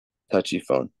touchy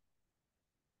phone.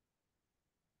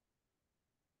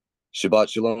 Shabbat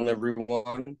Shalom,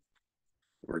 everyone.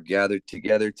 We're gathered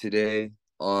together today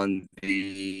on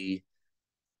the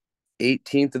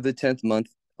 18th of the 10th month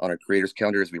on our Creator's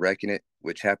calendar as we reckon it,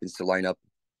 which happens to line up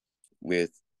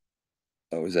with,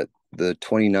 was that the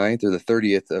 29th or the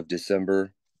 30th of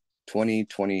December,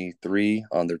 2023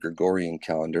 on the Gregorian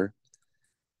calendar.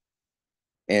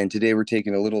 And today we're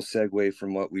taking a little segue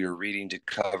from what we were reading to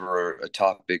cover a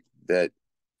topic that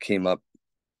came up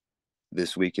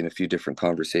this week in a few different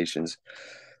conversations.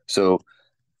 So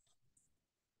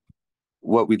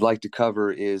what we'd like to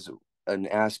cover is an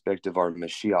aspect of our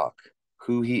Mashiach,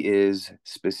 who he is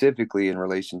specifically in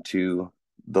relation to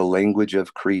the language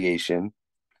of creation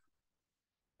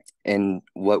and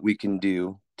what we can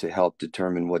do to help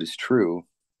determine what is true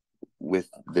with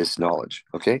this knowledge.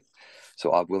 Okay,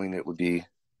 so I'm willing it would be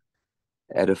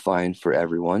edifying for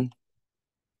everyone.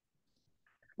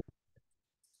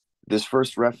 This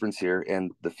first reference here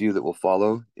and the few that will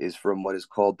follow is from what is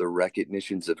called the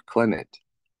Recognitions of Clement.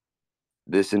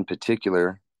 This in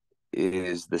particular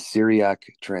is the Syriac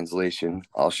translation.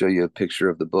 I'll show you a picture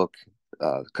of the book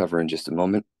cover in just a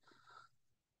moment.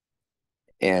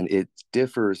 And it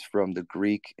differs from the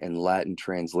Greek and Latin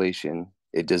translation.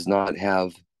 It does not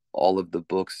have all of the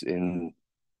books in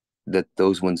that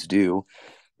those ones do.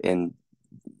 And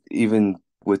even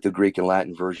with the Greek and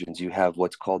Latin versions, you have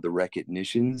what's called the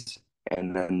recognitions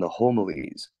and then the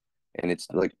homilies. And it's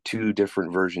like two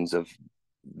different versions of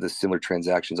the similar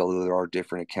transactions, although there are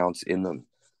different accounts in them.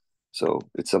 So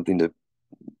it's something that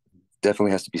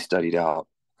definitely has to be studied out.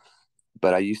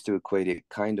 But I used to equate it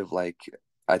kind of like,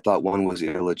 I thought one was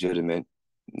illegitimate.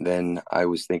 Then I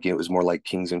was thinking it was more like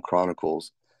Kings and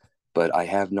Chronicles. But I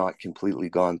have not completely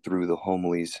gone through the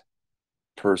homilies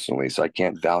personally, so I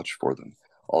can't vouch for them.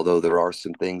 Although there are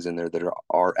some things in there that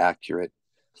are accurate.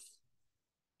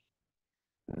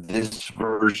 This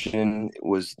version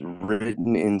was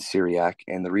written in Syriac,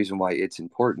 and the reason why it's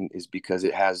important is because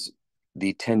it has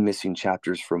the 10 missing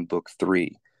chapters from book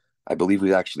 3. I believe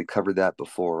we actually covered that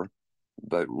before,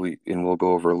 but we'll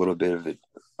go over a little bit of it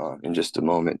in just a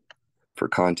moment for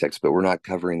context, but we're not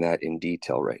covering that in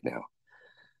detail right now.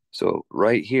 So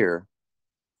right here,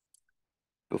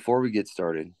 before we get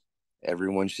started,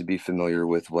 everyone should be familiar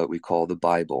with what we call the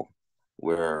Bible,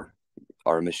 where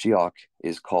our Mashiach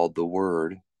is called the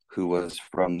Word, who was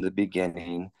from the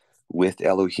beginning with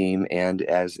Elohim and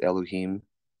as Elohim,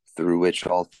 through which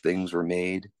all things were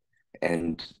made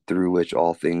and through which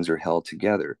all things are held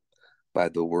together by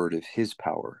the word of his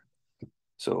power.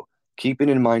 So keeping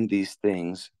in mind these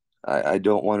things, I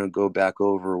don't want to go back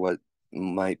over what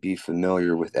might be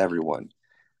familiar with everyone.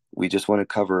 We just want to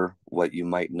cover what you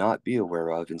might not be aware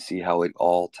of and see how it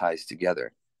all ties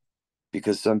together.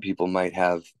 Because some people might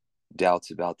have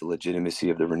doubts about the legitimacy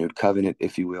of the renewed covenant,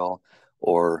 if you will,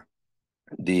 or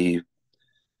the,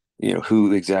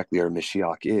 who exactly our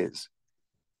Mashiach is.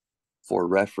 For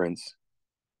reference,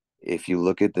 if you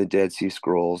look at the Dead Sea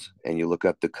Scrolls and you look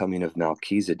up the coming of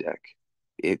Melchizedek,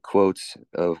 it quotes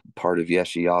a part of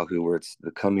Yeshayahu where it's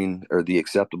the coming or the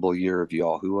acceptable year of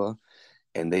Yahuah,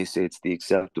 and they say it's the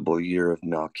acceptable year of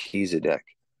Melchizedek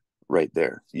right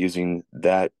there, using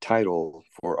that title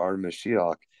for our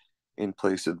Mashiach in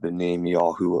place of the name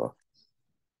Yahuah,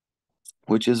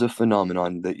 which is a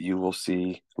phenomenon that you will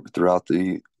see throughout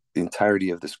the entirety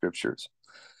of the scriptures.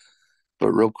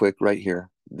 But real quick, right here,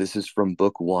 this is from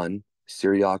book 1,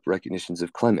 Syriac Recognitions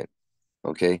of Clement.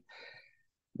 Okay,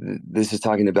 this is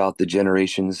talking about the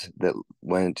generations that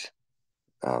went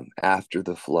after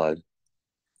the flood.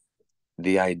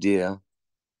 The idea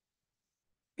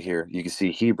here, you can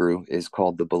see Hebrew is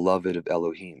called the beloved of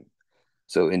Elohim.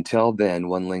 So until then,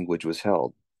 one language was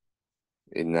held,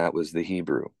 and that was the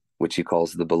Hebrew, which he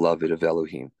calls the beloved of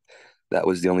Elohim. That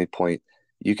was the only point.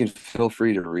 You can feel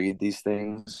free to read these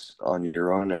things on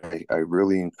your own. I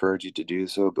really encourage you to do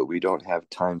so, but we don't have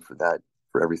time for that,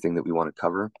 for everything that we want to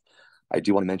cover. I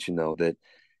do want to mention, though, that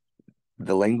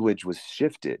the language was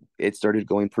shifted. It started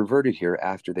going perverted here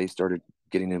after they started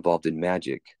getting involved in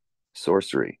magic,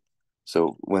 sorcery.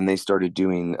 So when they started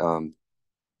doing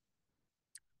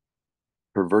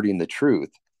perverting the truth,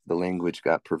 the language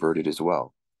got perverted as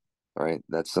well. All right,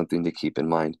 that's something to keep in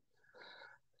mind.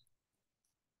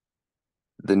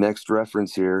 The next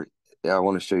reference here, I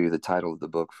want to show you the title of the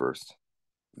book first.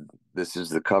 This is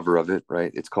the cover of it,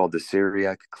 right? It's called the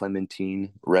Syriac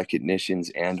Clementine Recognitions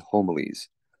and Homilies.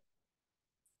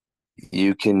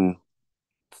 You can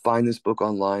find this book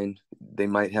online. They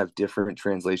might have different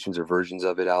translations or versions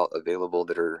of it out available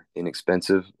that are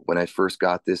inexpensive. When I first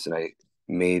got this and I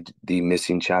made the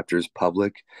missing chapters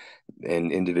public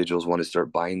and individuals want to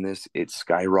start buying this, it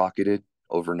skyrocketed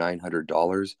over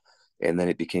 $900, and then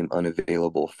it became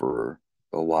unavailable for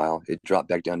a while. It dropped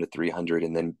back down to 300,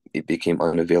 and then it became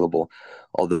unavailable.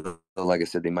 Although, like I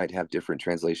said, they might have different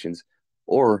translations,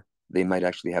 or they might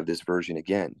actually have this version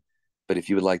again. But if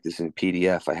you would like this in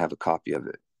PDF, I have a copy of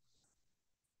it.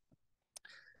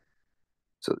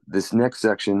 So this next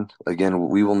section, again,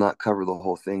 we will not cover the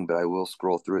whole thing, but I will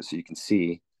scroll through it so you can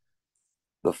see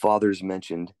the Father's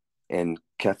mentioned, and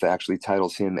Kepha actually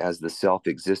titles him as the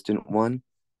self-existent one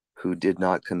who did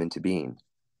not come into being.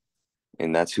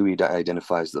 And that's who he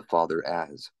identifies the Father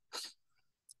as.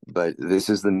 But this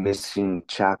is the missing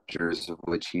chapters of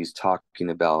which he's talking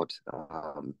about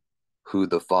who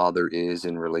the Father is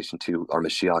in relation to our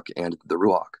Mashiach and the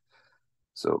Ruach.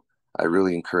 So I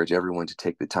really encourage everyone to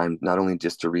take the time not only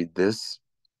just to read this,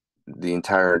 the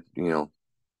entire,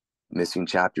 missing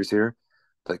chapters here,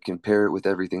 but compare it with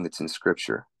everything that's in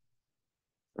Scripture.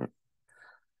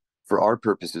 For our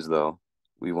purposes, though,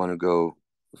 we want to go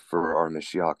for our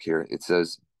Mashiach here. It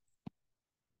says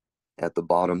at the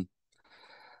bottom,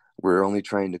 we're only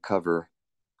trying to cover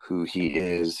who he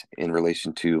is in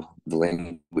relation to the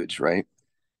language, right?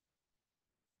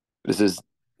 This is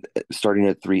starting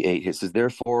at 3:8. It says,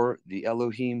 therefore, the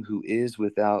Elohim who is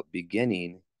without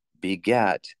beginning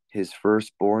begat his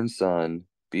firstborn son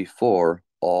before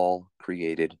all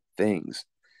created things,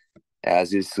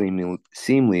 as is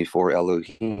seemly for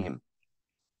Elohim,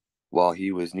 while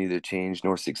he was neither changed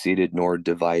nor succeeded nor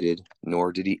divided,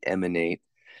 nor did he emanate.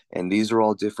 And these are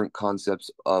all different concepts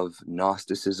of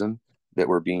Gnosticism that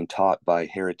were being taught by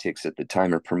heretics at the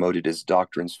time or promoted as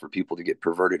doctrines for people to get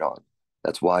perverted on.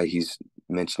 That's why he's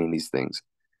mentioning these things.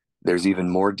 There's even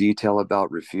more detail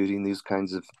about refuting these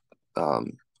kinds of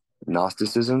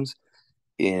Gnosticisms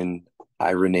in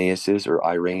Irenaeus's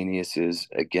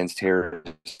Against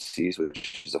Heresies,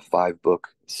 which is a 5-book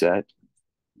set.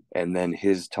 And then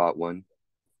his taught one,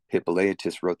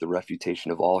 Hippolytus, wrote the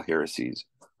Refutation of All Heresies,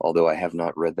 although I have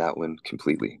not read that one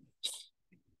completely.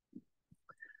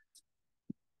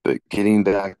 But getting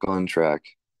back on track,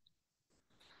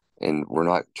 and we're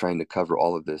not trying to cover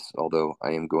all of this, although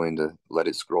I am going to let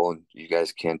it scroll, and you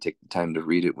guys can take the time to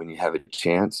read it when you have a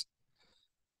chance.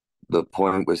 The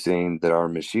point was saying that our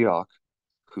Mashiach,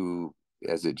 who,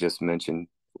 as it just mentioned,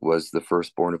 was the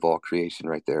firstborn of all creation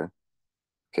right there,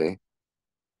 okay?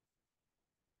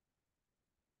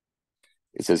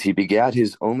 It says, he begat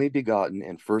his only begotten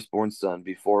and firstborn son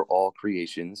before all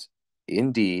creations,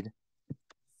 indeed,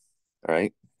 all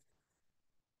right?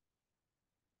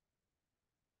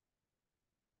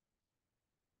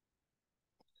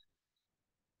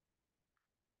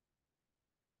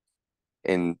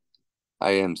 And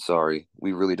I am sorry,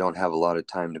 we really don't have a lot of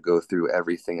time to go through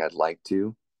everything I'd like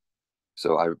to.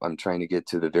 So I'm trying to get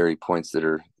to the very points that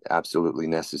are absolutely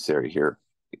necessary here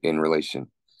in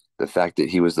relation. The fact that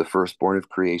he was the firstborn of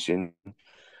creation,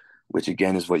 which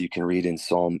again is what you can read in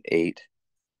Psalm 8,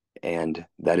 and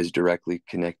that is directly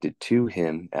connected to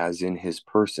him as in his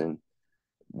person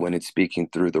when it's speaking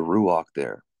through the Ruach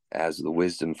there as the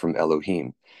wisdom from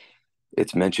Elohim.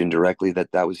 It's mentioned directly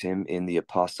that that was him in the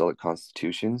apostolic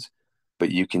constitutions,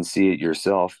 but you can see it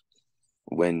yourself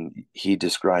when he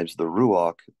describes the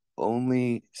Ruach,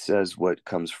 only says what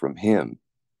comes from him,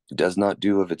 it does not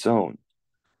do of its own,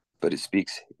 but it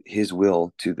speaks his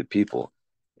will to the people.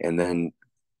 And then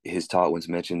his taught ones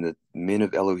mentioned that men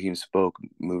of Elohim spoke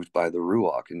moved by the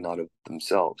Ruach and not of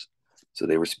themselves. So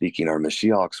they were speaking our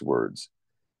Mashiach's words.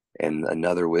 And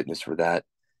another witness for that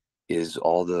is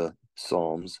all the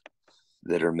Psalms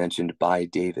that are mentioned by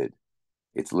David.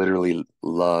 It's literally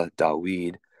La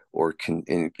Dawid,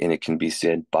 and it can be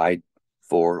said by,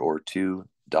 for, or to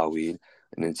Dawid.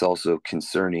 And it's also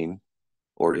concerning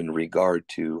or in regard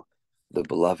to the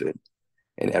beloved.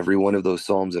 And every one of those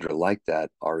Psalms that are like that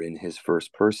are in his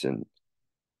first person.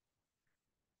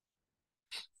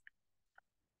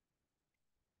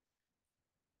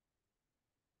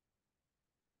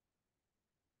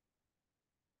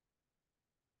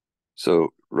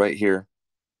 So right here,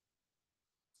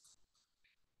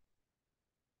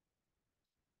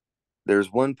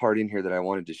 there's one part in here that I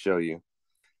wanted to show you.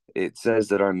 It says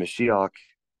that our Mashiach,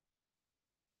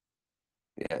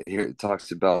 here it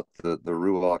talks about the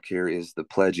Ruach here is the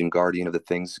pledge and guardian of the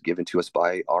things given to us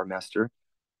by our master,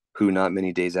 who not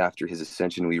many days after his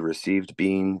ascension we received,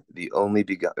 being of the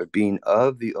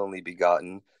only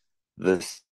begotten, the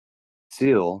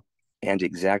seal and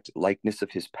exact likeness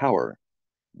of his power,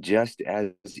 just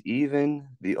as even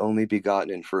the only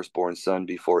begotten and firstborn son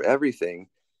before everything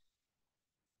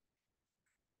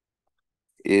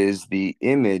is the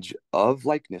image of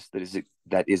likeness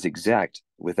that is exact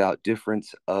without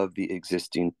difference of the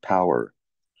existing power,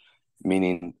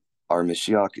 meaning our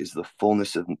Mashiach is the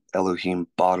fullness of Elohim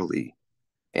bodily.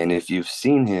 And if you've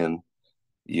seen him,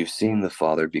 you've seen the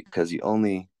Father, because he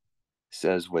only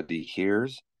says what he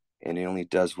hears and he only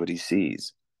does what he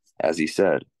sees, as he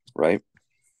said, right?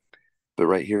 But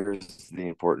right here is the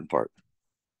important part.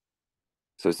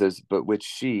 So it says, but which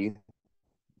she,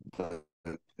 the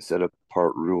set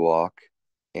apart Ruach,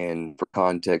 and for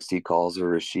context, he calls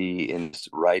her a she in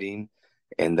writing,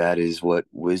 and that is what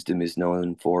wisdom is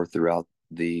known for throughout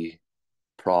the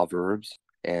Proverbs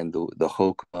and the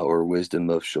Hokmah or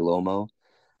wisdom of Shalomo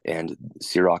and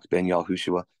Sirach ben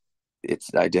Yahushua.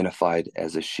 It's identified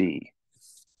as a she,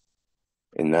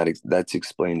 and that's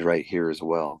explained right here as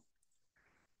well.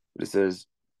 It says,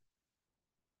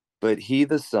 but he,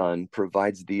 the Son,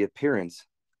 provides the appearance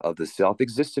of the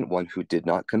self-existent one who did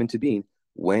not come into being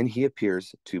when he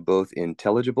appears to both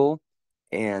intelligible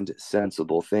and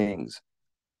sensible things.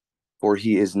 For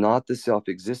he is not the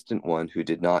self-existent one who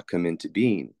did not come into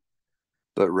being,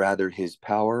 but rather his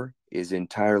power is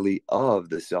entirely of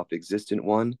the self-existent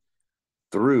one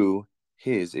through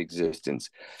his existence,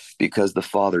 because the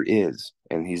Father is,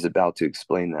 and he's about to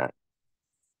explain that.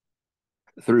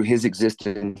 Through his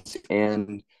existence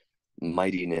and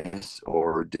mightiness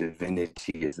or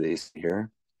divinity, as they say here,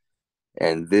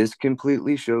 and this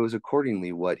completely shows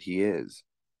accordingly what he is.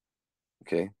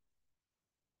 Okay.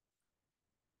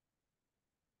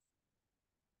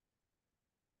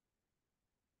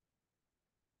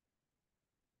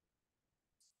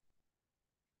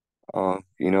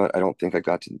 You know what? I don't think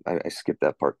I skipped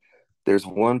that part. There's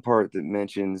one part that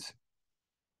mentions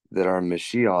that our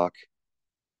Mashiach,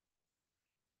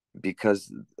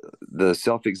 because the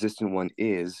self-existent one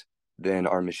is, then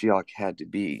our Mashiach had to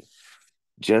be.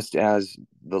 Just as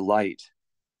the light,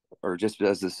 or just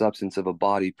as the substance of a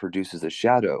body produces a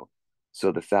shadow,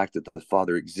 so the fact that the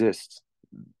Father exists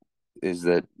is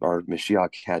that our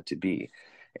Mashiach had to be.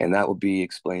 And that will be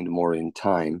explained more in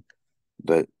time,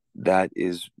 but that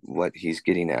is what he's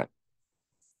getting at.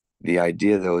 The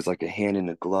idea, though, is like a hand in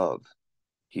a glove.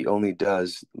 He only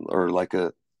does, or like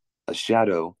a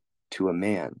shadow to a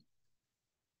man.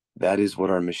 That is what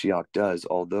our Mashiach does,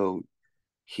 although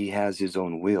he has his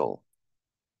own will.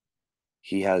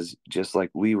 He has, just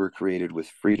like we were created with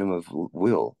freedom of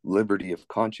will, liberty of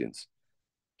conscience,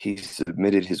 he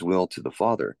submitted his will to the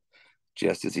Father.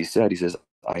 Just as he says,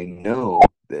 I know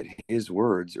that his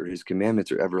words or his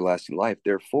commandments are everlasting life.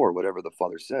 Therefore, whatever the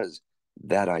Father says,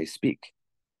 that I speak.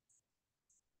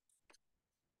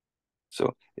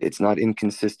 So it's not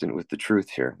inconsistent with the truth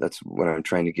here. That's what I'm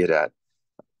trying to get at.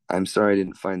 I'm sorry I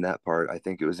didn't find that part. I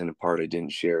think it was in a part I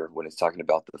didn't share when it's talking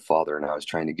about the Father, and I was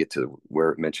trying to get to where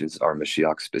it mentions our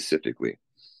Mashiach specifically.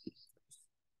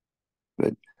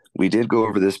 But we did go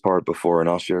over this part before, and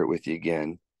I'll share it with you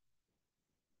again.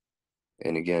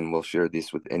 And again, we'll share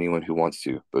this with anyone who wants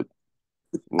to, but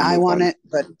we'll I move want on. it,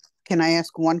 but can I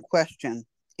ask one question?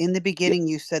 In the beginning,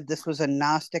 you said this was a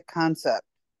Gnostic concept.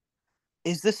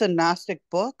 Is this a Gnostic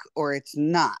book or it's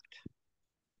not?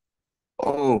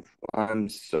 Oh, I'm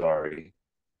sorry.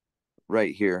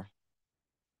 Right here.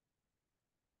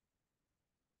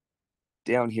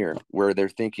 Down here, where they're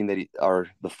thinking that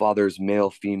the Father's male,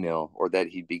 female, or that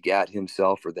he begat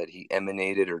himself, or that he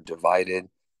emanated or divided.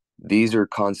 These are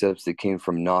concepts that came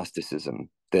from Gnosticism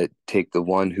that take the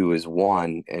one who is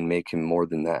one and make him more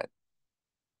than that.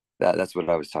 That's what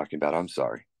I was talking about. I'm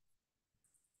sorry.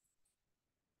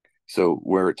 So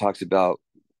where it talks about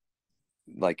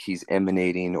like he's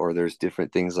emanating, or there's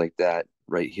different things like that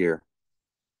right here.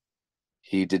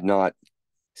 He did not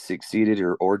succeeded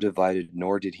or divided,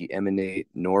 nor did he emanate,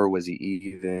 nor was he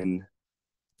even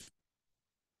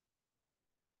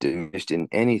diminished in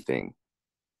anything.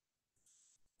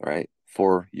 Right?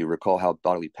 For you recall how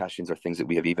bodily passions are things that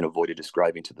we have even avoided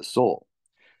describing to the soul,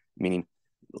 meaning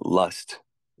lust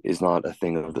is not a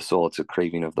thing of the soul, it's a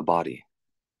craving of the body.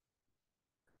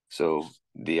 So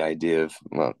the idea of,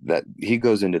 well, that he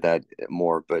goes into that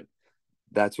more, but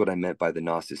that's what I meant by the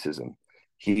Gnosticism.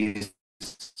 He's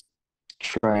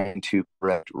trying to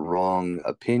correct wrong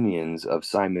opinions of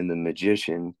Simon the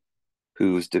magician,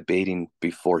 who's debating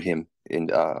before him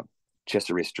in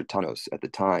Caesarea Stratanos at the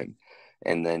time.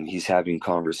 And then he's having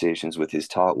conversations with his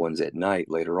taught ones at night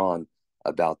later on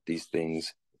about these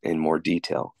things in more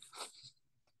detail.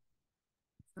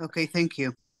 Okay, thank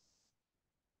you.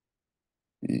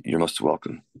 You're most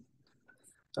welcome.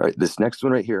 All right, this next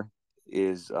one right here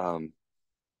is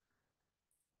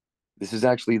this is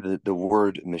actually the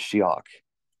word Mashiach.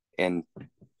 And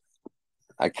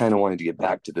I kind of wanted to get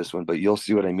back to this one, but you'll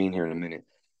see what I mean here in a minute.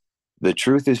 The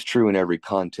truth is true in every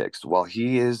context. While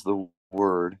he is the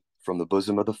word from the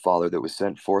bosom of the Father that was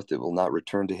sent forth, it will not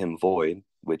return to him void,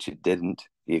 which it didn't.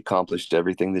 He accomplished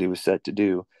everything that he was set to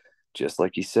do, just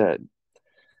like he said.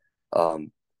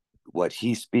 What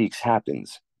he speaks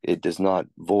happens. It does not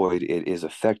void, it is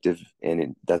effective.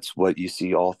 And that's what you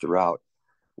see all throughout.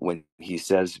 When he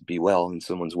says, be well, and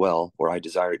someone's well, or I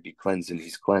desire it be cleansed, and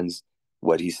he's cleansed,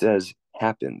 what he says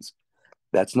happens.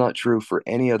 That's not true for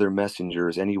any other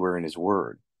messengers anywhere in his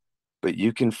word. But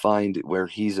you can find where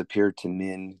he's appeared to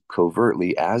men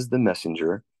covertly as the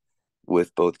messenger,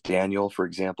 with both Daniel, for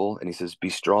example, and he says, be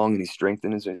strong, and he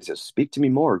strengthens, and he says, speak to me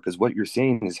more, because what you're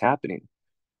saying is happening,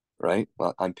 right?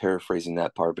 Well, I'm paraphrasing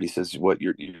that part, but he says, what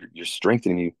you're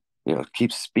strengthening me,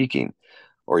 keep speaking.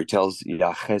 Or he tells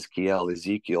Yahezkiel,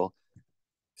 Ezekiel,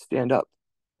 stand up,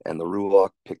 and the Ruach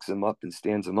picks him up and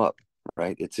stands him up,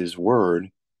 right? It's his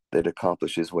word that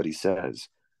accomplishes what he says.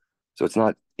 So it's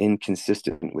not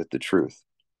inconsistent with the truth.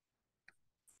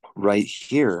 Right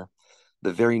here,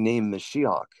 the very name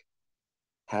Mashiach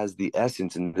has the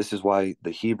essence, and this is why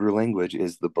the Hebrew language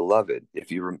is the beloved.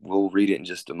 We'll read it in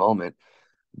just a moment,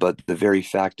 but the very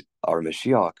fact our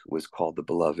Mashiach was called the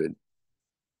beloved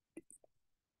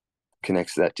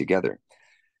connects that together.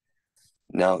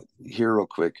 Now, here real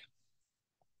quick,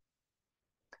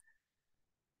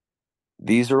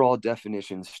 these are all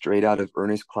definitions straight out of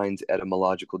Ernest Klein's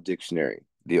etymological dictionary.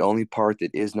 The only part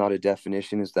that is not a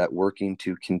definition is that working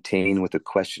to contain with a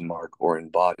question mark or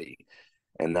embody,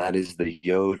 and that is the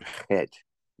yod het.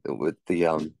 With the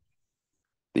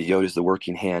yod is the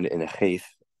working hand, and a het,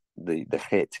 the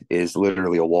het is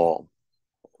literally a wall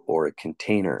or a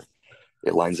container.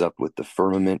 It lines up with the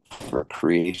firmament for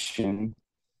creation,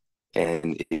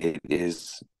 and it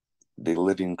is the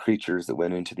living creatures that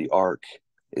went into the ark.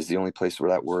 Is the only place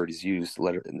where that word is used.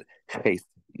 Letter Cheth,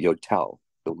 Yod Tau,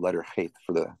 the letter Cheth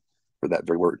for that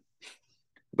very word,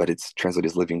 but it's translated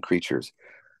as living creatures.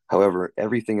 However,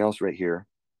 everything else right here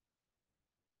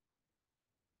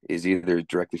is either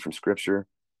directly from Scripture,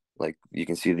 like you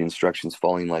can see the instructions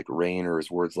falling like rain, or his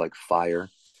words like fire.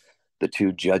 The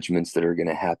two judgments that are going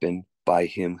to happen by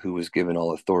him who was given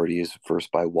all authority is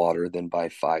first by water, then by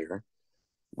fire,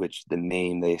 which the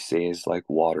name they say is like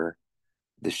water.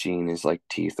 The sheen is like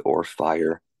teeth or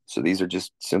fire. So these are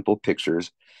just simple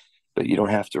pictures, but you don't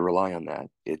have to rely on that.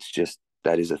 It's just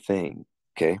that is a thing.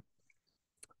 Okay.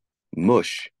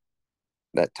 Mush,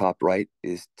 that top right,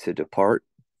 is to depart,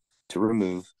 to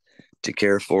remove, to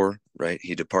care for, right?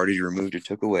 He departed, he removed, or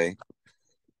took away.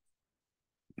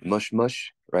 Mush,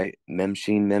 mush, right?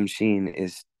 Memsheen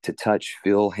is to touch,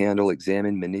 feel, handle,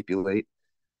 examine, manipulate,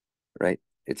 right?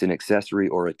 It's an accessory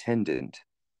or attendant.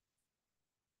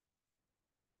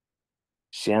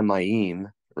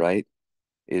 Shamayim, right,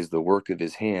 is the work of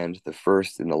his hand, the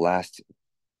first and the last.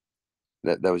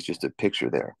 That was just a picture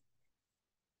there.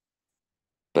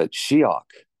 But Shiach,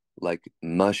 like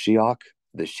Mashiach,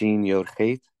 the Shin Yod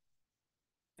Chet,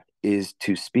 is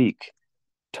to speak,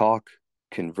 talk,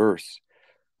 converse,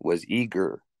 was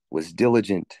eager, was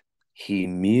diligent. He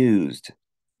mused,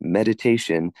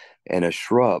 meditation, and a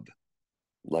shrub,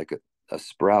 like a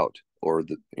sprout, or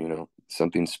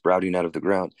something sprouting out of the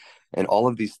ground. And all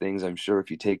of these things, I'm sure, if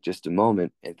you take just a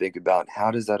moment and think about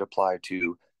how does that apply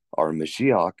to our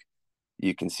Mashiach,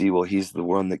 you can see, well, he's the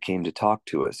one that came to talk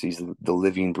to us. He's the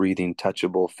living, breathing,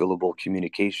 touchable, fillable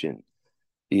communication.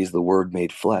 He's the word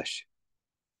made flesh.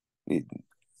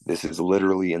 This is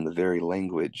literally in the very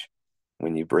language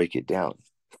when you break it down.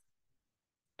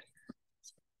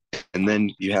 And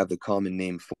then you have the common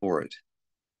name for it,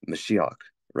 Mashiach,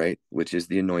 right? Which is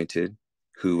the anointed,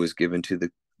 who was given to the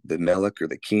Melech, or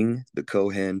the king, the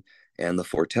Kohen, and the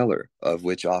foreteller, of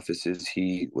which offices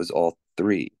he was all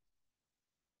three.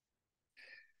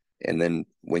 And then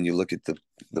when you look at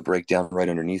the breakdown right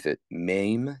underneath it,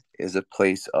 Maim is a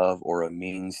place of, or a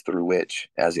means through which,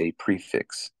 as a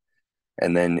prefix.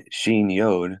 And then Shin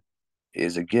Yod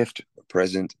is a gift, a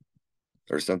present,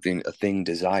 or something, a thing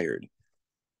desired.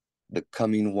 The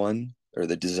coming one, or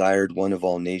the desired one of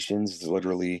all nations, is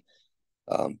literally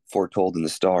foretold in the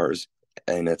stars,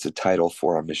 and it's a title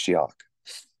for our Mashiach.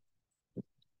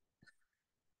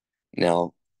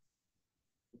 Now,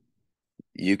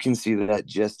 you can see that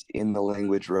just in the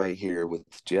language right here, with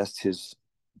just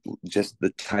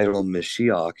the title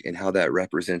Mashiach and how that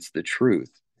represents the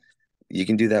truth. You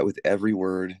can do that with every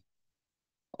word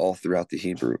all throughout the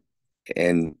Hebrew.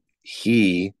 And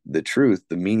he, the truth,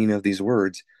 the meaning of these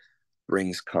words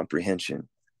brings comprehension.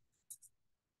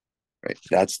 Right?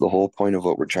 That's the whole point of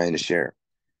what we're trying to share.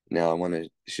 Now, I want to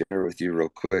share with you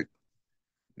real quick.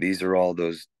 These are all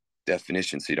those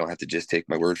definitions, so you don't have to just take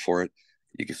my word for it.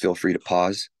 You can feel free to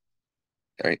pause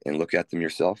All right, and look at them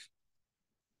yourself.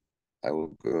 I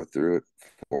will go through it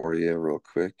for you real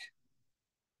quick.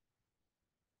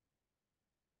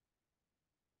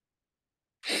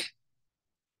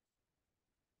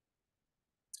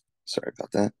 Sorry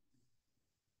about that.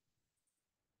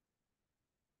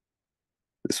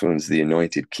 This one's the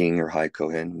anointed king or high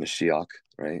Kohen, Mashiach,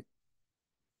 right?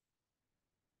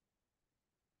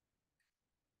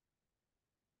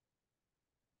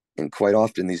 And quite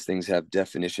often these things have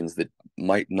definitions that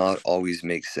might not always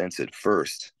make sense at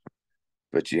first,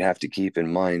 but you have to keep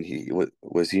in mind,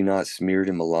 was he not smeared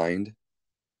and maligned?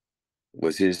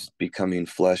 Was his becoming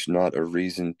flesh not a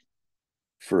reason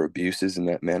for abuses in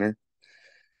that manner?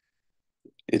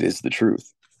 It is the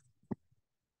truth.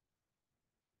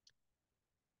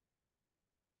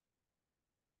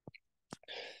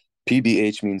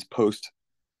 PBH means post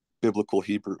biblical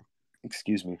Hebrew.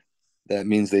 Excuse me. That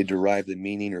means they derive the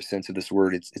meaning or sense of this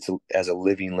word. As a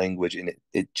living language, and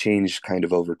it changed kind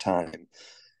of over time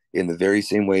in the very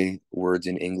same way words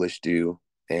in English do,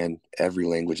 and every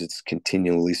language. It's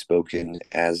continually spoken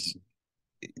as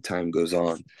time goes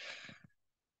on.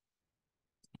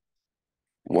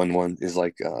 One is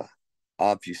like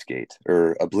obfuscate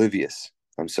or oblivious.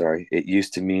 I'm sorry. It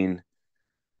used to mean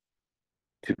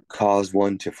to cause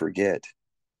one to forget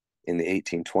in the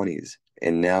 1820s,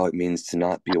 and now it means to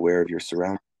not be aware of your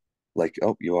surroundings. Like,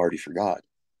 oh, you already forgot.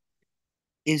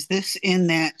 Is this in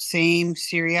that same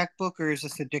Syriac book, or is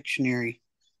this a dictionary?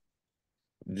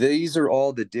 These are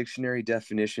all the dictionary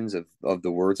definitions of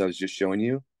the words I was just showing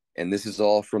you. And this is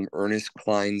all from Ernest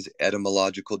Klein's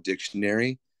Etymological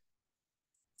Dictionary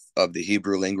of the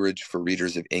Hebrew language for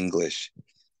readers of English.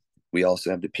 We also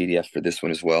have the PDF for this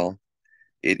one as well.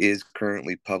 It is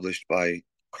currently published by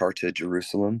Carta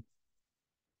Jerusalem,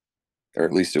 or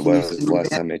at least it Can you was send me last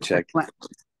that? time I checked.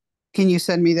 Can you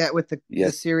send me that with the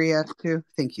Yes, Syriac too?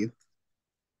 Thank you.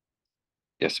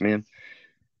 yes, ma'am.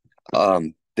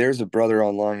 There's a brother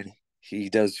online. He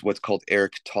does what's called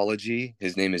Erictology.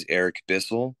 His name is Eric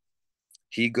Bissell.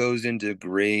 He goes into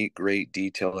great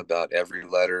detail about every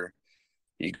letter.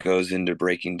 He goes into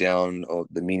breaking down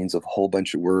the meanings of a whole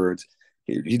bunch of words.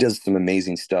 He does some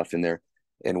amazing stuff in there.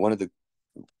 And one of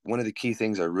the key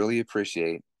things I really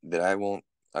appreciate that I won't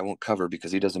cover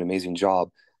because he does an amazing job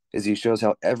is he shows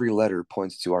how every letter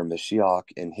points to our Mashiach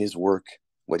and his work,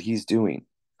 what he's doing,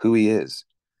 who he is.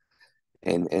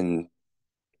 And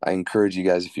I encourage you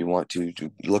guys, if you want to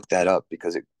look that up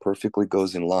because it perfectly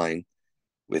goes in line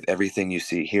with everything you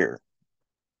see here.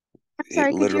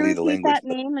 Sorry, could you Literally the repeat language. that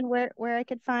name and where I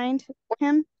could find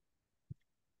him?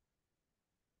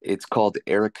 It's called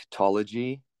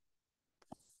Erictology,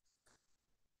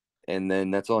 and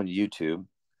then that's on YouTube.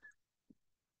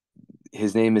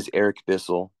 His name is Eric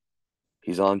Bissell.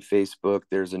 He's on Facebook.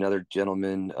 There's another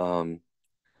gentleman,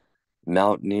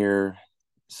 Mountaineer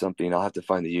something. I'll have to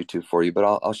find the YouTube for you, but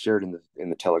I'll share it in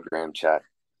the Telegram chat.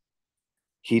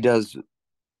 He does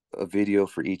a video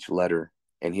for each letter,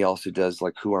 and he also does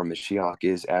like who our Mashiach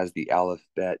is as the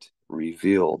alphabet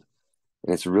revealed,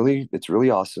 and it's really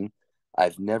awesome.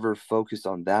 I've never focused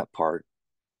on that part.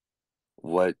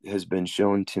 What has been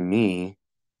shown to me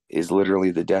is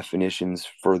literally the definitions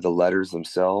for the letters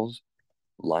themselves,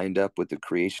 lined up with the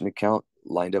creation account,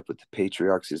 lined up with the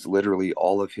patriarchs, is literally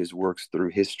all of his works through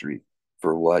history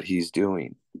for what he's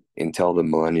doing until the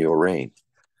millennial reign.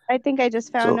 I think I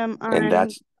just found So, him and on.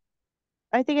 that's,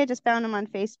 I think I just found him on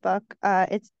Facebook.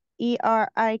 It's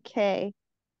ERIK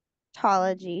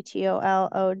Tology yeah,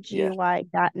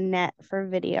 TOLOGY.net for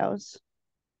videos.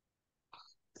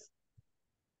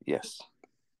 yes.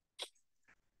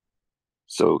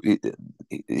 So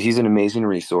he's an amazing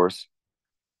resource.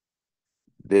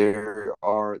 The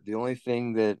only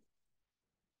thing that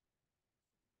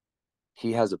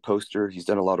he has a poster, he's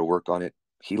done a lot of work on it.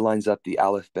 He lines up the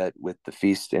alphabet with the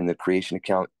feast and the creation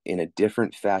account in a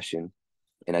different fashion.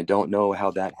 And I don't know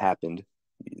how that happened.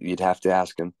 You'd have to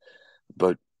ask him.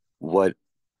 But what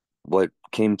what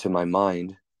came to my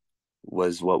mind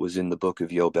was what was in the book of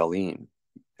Yobelim.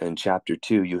 In chapter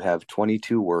 2, you have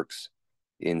 22 works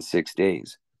in 6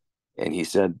 days. And he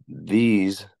said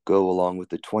these go along with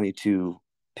the 22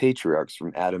 patriarchs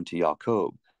from Adam to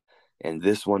Jacob. And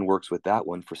this one works with that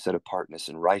one for set apartness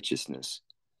and righteousness.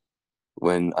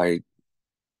 When I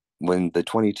when the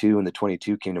 22 and the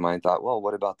 22 came to mind, I thought, well,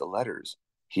 what about the letters?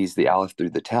 He's the Aleph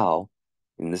through the Tau,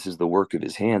 and this is the work of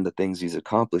his hand, the things he's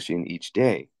accomplishing each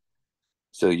day.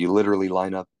 So you literally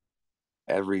line up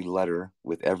every letter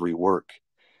with every work.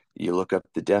 You look up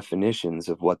the definitions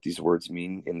of what these words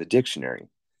mean in the dictionary.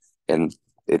 And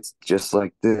it's just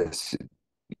like this.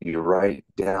 You write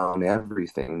down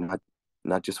everything,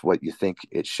 not just what you think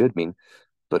it should mean,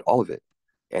 but all of it.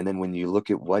 And then when you look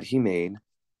at what he made,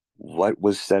 what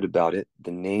was said about it,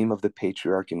 the name of the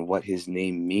patriarch and what his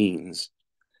name means,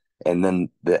 and then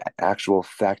the actual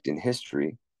fact in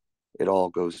history, it all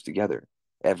goes together,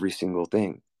 every single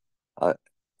thing. Uh,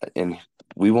 and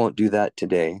we won't do that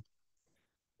today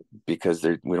because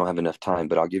we don't have enough time,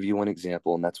 but I'll give you one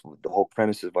example, and that's the whole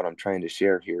premise of what I'm trying to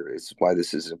share here is why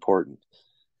this is important.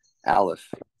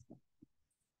 Aleph.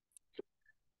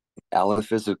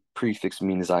 Aleph is a prefix,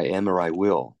 means I am or I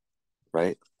will,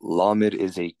 right? Lamed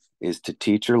is to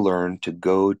teach or learn, to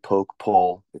goad, poke,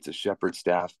 pull. It's a shepherd's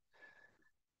staff.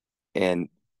 And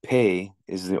pay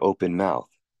is the open mouth.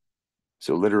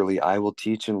 So literally, I will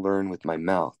teach and learn with my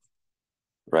mouth,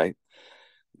 right?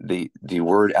 The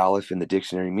word aleph in the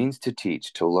dictionary means to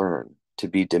teach, to learn, to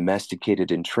be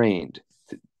domesticated and trained,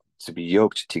 to be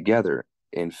yoked together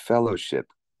in fellowship,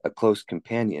 a close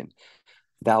companion,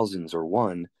 thousands or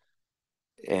one.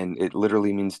 And it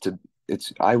literally means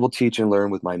I will teach and learn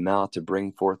with my mouth to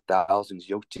bring forth thousands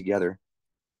yoked together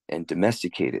and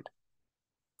domesticated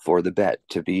for the bet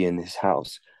to be in his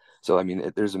house. So, I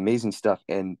mean, there's amazing stuff.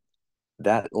 And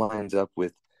that lines up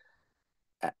with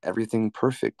everything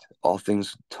perfect, all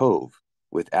things tov,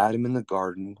 with Adam in the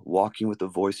garden, walking with the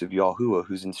voice of Yahuah,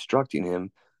 who's instructing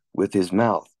him with his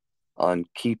mouth on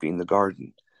keeping the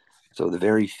garden. So the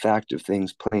very fact of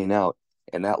things playing out,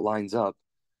 and that lines up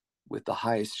with the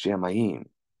highest Shamayim,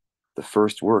 the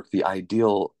first work, the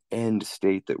ideal end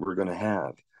state that we're going to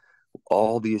have.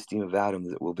 All the esteem of Adam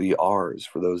that will be ours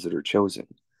for those that are chosen,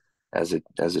 as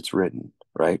it's written,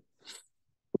 right?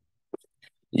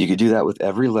 You could do that with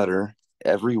every letter,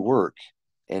 every work,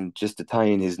 and just to tie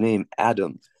in his name,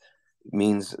 Adam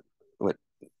means what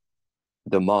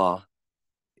the ma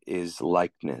is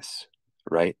likeness,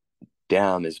 right?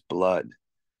 Dam is blood.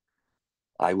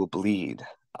 I will bleed.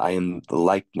 I am the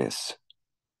likeness,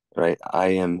 right? I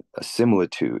am a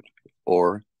similitude,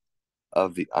 or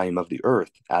I am of the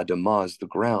earth. Adamah is the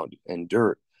ground and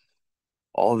dirt.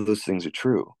 All of those things are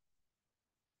true.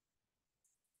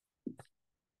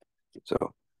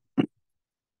 So,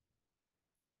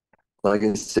 like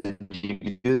I said, you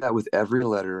can do that with every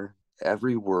letter,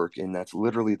 every work, and that's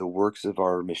literally the works of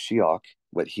our Mashiach,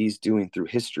 what he's doing through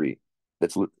history.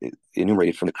 That's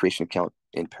enumerated from the creation account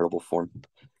in parable form.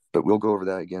 But we'll go over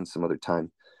that again some other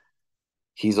time.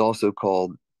 He's also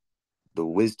called the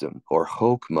wisdom or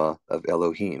Chokmah of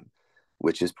Elohim,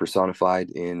 which is personified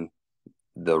in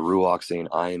the Ruach saying,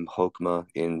 I am Chokmah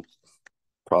in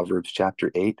Proverbs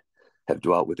chapter 8, have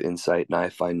dwelt with insight, and I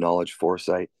find knowledge,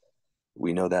 foresight.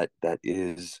 We know that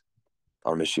is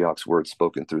our Mashiach's word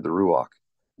spoken through the Ruach.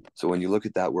 So when you look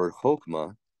at that word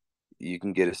Chokmah, you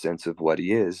can get a sense of what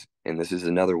he is. And this is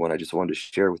another one I just wanted to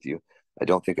share with you. I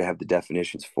don't think I have the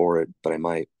definitions for it, but I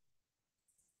might.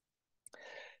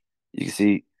 You can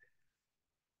see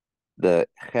the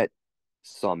Het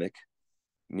Samik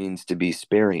means to be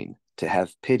sparing, to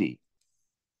have pity,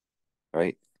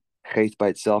 right? Chet by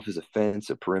itself is a fence,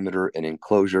 a perimeter, an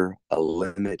enclosure, a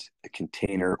limit, a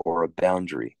container, or a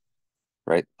boundary,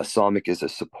 right? A samik is a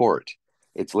support.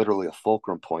 It's literally a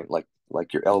fulcrum point, like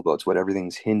your elbow. It's what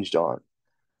everything's hinged on.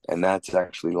 And that's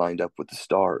actually lined up with the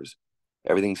stars.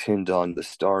 Everything's hinged on the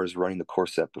stars running the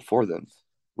course set before them,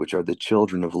 which are the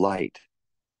children of light,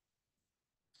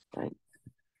 right?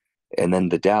 And then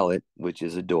the dalet, which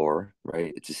is a door,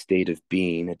 right? It's a state of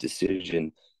being, a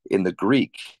decision. In the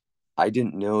Greek, I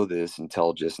didn't know this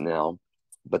until just now,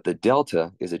 but the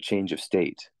delta is a change of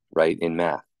state, right, in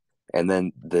math. And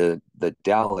then the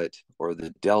dalet or the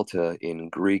delta in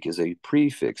Greek is a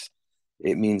prefix.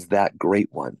 It means that great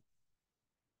one.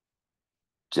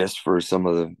 Just for some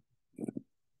of the,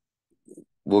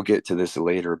 we'll get to this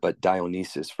later, but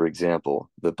Dionysus, for example,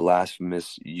 the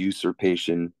blasphemous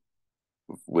usurpation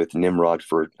with Nimrod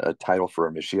for a title for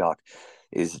a Mashiach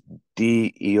is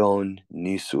Dion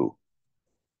Nisu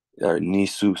or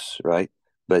Nisus, right?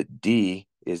 But D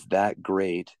is that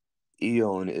great,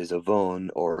 Eon is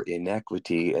Avon or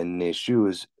inequity, and Neshu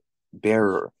is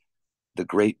bearer, the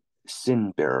great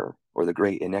sin bearer or the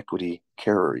great inequity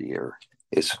carrier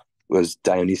was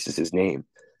Dionysus's name,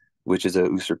 which is a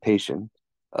usurpation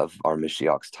of our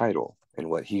Mashiach's title and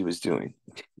what he was doing.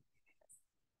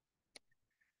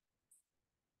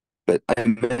 But I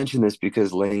mention this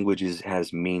because language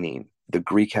has meaning. The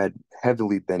Greek had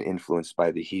heavily been influenced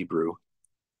by the Hebrew,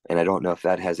 and I don't know if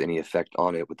that has any effect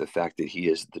on it with the fact that he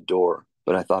is the door,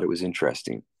 but I thought it was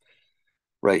interesting.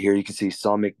 Right here, you can see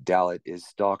Samic Dalit is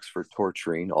stalks for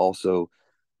torturing, also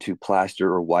to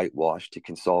plaster or whitewash, to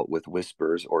consult with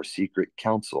whispers or secret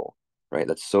counsel, right?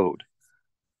 That's sewed.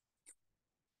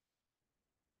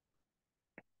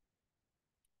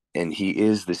 And he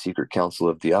is the secret counsel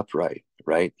of the upright,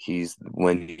 right?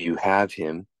 When you have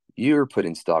him, you're put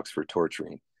in stocks for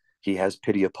torturing. He has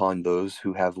pity upon those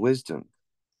who have wisdom,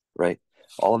 right?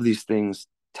 All of these things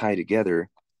tie together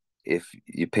if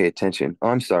you pay attention. Oh,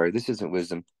 I'm sorry, this isn't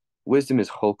wisdom. Wisdom is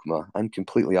chokmah. I'm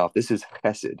completely off. This is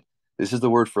chesed. This is the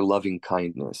word for loving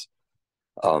kindness.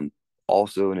 Um,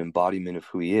 Also an embodiment of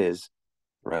who he is,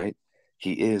 right?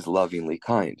 He is lovingly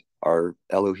kind. Our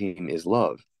Elohim is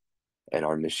love, and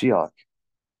our Mashiach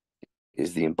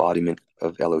is the embodiment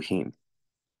of Elohim,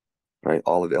 right?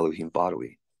 All of Elohim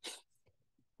bodily.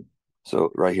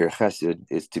 So right here, chesed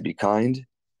is to be kind,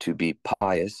 to be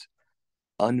pious,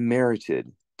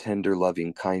 unmerited, tender,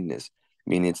 loving kindness,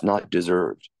 meaning it's not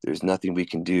deserved. There's nothing we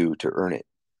can do to earn it.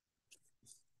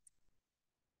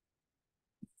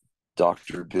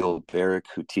 Dr. Bill Barrick,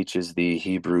 who teaches the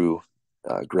Hebrew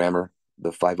grammar,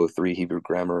 the 503 Hebrew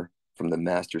grammar from the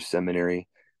Master's Seminary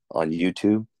on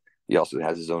YouTube. He also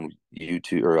has his own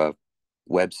YouTube or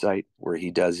website where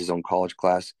he does his own college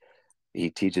class. He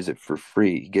teaches it for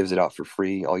free. He gives it out for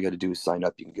free. All you got to do is sign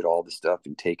up. You can get all the stuff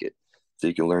and take it so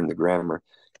you can learn the grammar.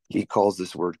 He calls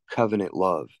this word covenant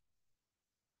love.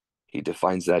 He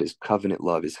defines that as covenant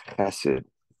love is chesed,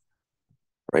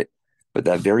 right? But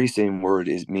that very same word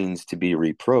means to be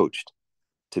reproached,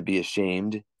 to be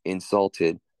ashamed,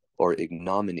 insulted, or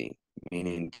ignominy,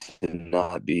 meaning to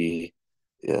not be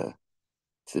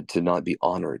to not be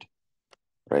honored,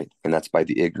 right? And that's by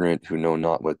the ignorant who know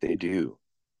not what they do,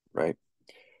 right?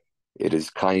 It is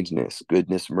kindness,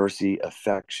 goodness, mercy,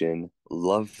 affection,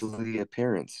 lovely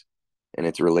appearance, and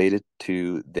it's related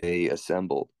to they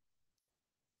assembled.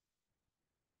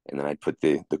 And then I put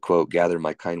the quote, gather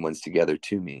my kind ones together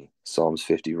to me, Psalms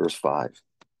 50, verse 5.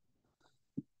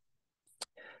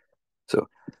 So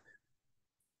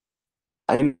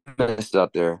I messed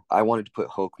up there. I wanted to put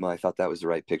Hokmah. I thought that was the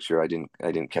right picture. I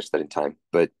didn't catch that in time.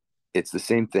 But it's the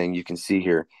same thing. You can see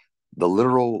here the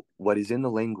literal, what is in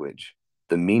the language,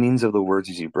 the meanings of the words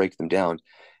as you break them down.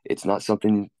 It's not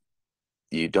something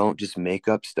you don't just make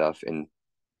up stuff. And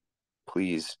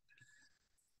please,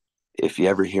 if you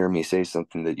ever hear me say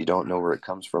something that you don't know where it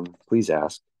comes from, please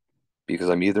ask, because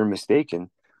I'm either mistaken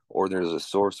or there's a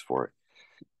source for it.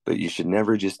 But you should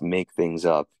never just make things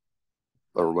up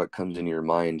or what comes in your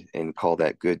mind and call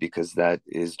that good, because that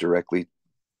is directly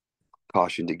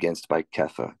cautioned against by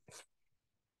Kefa.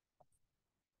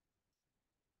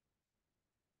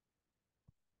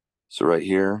 So right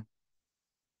here,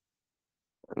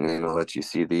 I'm going to let you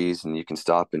see these and you can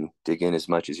stop and dig in as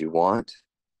much as you want.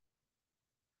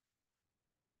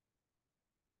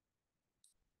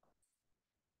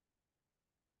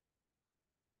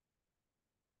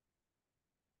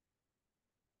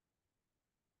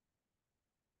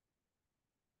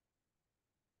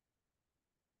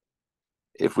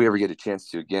 If we ever get a chance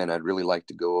to again, I'd really like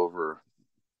to go over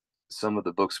some of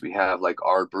the books we have, like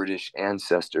Our British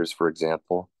Ancestors, for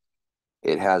example.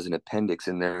 It has an appendix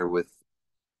in there with,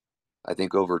 I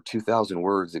think, over 2,000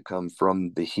 words that come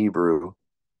from the Hebrew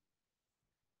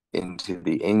into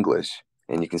the English,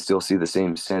 and you can still see the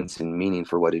same sense and meaning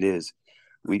for what it is.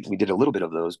 We did a little bit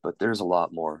of those, but there's a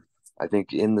lot more. I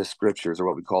think in the scriptures, or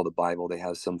what we call the Bible, they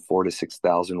have some 4,000 to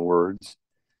 6,000 words.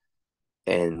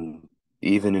 And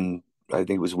even in, I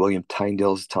think it was William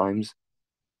Tyndale's times,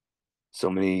 so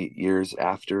many years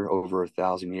after, over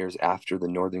 1,000 years after the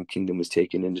Northern Kingdom was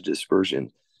taken into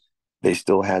dispersion, they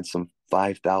still had some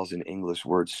 5,000 English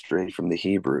words straight from the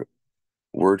Hebrew,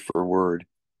 word for word,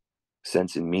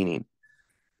 sense and meaning.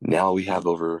 Now we have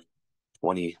over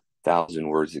 20,000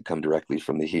 words that come directly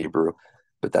from the Hebrew,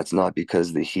 but that's not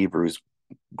because the Hebrew's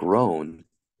grown.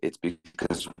 It's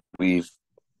because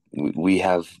we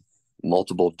have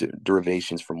multiple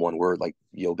derivations from one word, like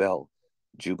Yobel,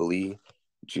 Jubilee,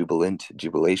 Jubilant,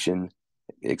 Jubilation,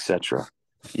 etc.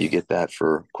 You get that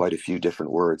for quite a few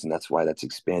different words, and that's why that's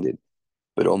expanded.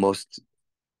 But almost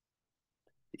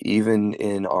even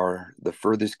in the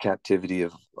furthest captivity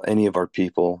of any of our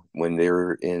people, when they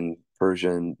were in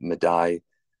Persia and Madai,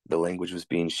 the language was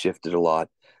being shifted a lot.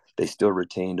 They still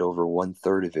retained over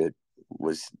 1/3 of it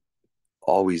was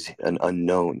always an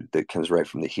unknown that comes right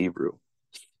from the Hebrew.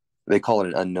 They call it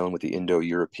an unknown with the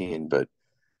Indo-European, but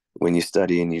when you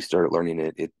study and you start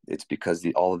learning it's because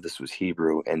all of this was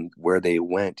Hebrew, and where they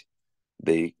went,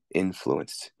 they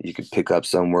influenced. You could pick up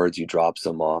some words, you drop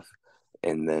some off,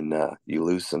 and then you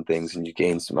lose some things and you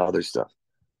gain some other stuff.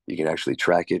 You can actually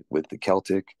track it with the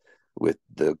Celtic, with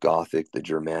the Gothic, the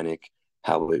Germanic,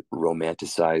 how it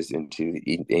romanticized into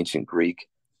the ancient Greek,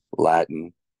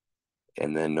 Latin,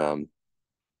 and then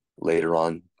later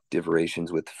on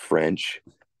diverations with French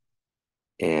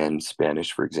and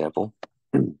Spanish, for example.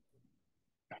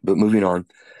 But moving on,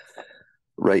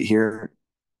 right here,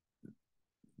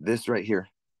 this right here,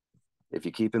 if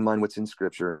you keep in mind what's in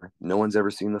scripture, no one's ever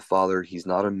seen the Father. He's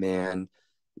not a man.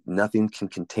 Nothing can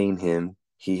contain him.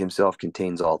 He himself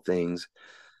contains all things.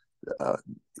 Uh,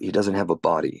 he doesn't have a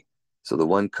body. So the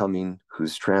one coming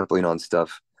who's trampling on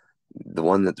stuff, the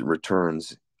one that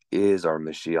returns is our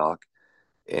Mashiach.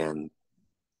 And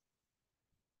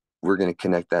we're going to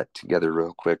connect that together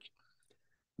real quick.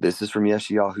 This is from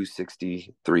Yeshayahu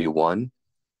 63:1.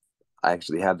 I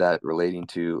actually have that relating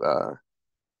to,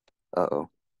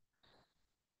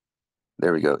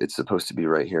 there we go. It's supposed to be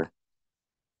right here.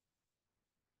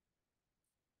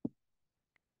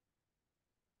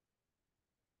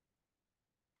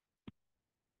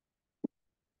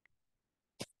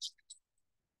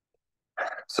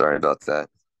 Sorry about that.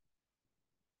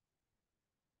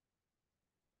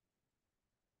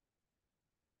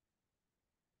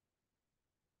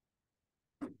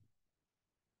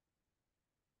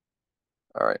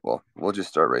 All right, well, we'll just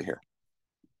start right here.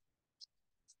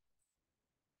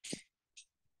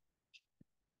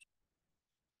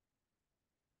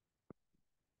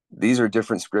 These are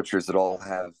different scriptures that all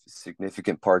have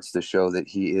significant parts to show that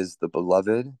he is the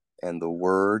beloved and the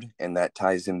word, and that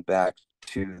ties him back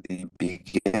to the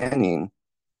beginning,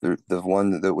 the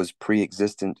one that was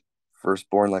pre-existent,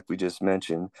 firstborn, like we just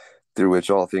mentioned, through which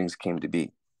all things came to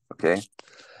be. Okay?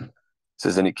 It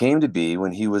says, and it came to be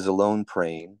when he was alone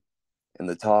praying, and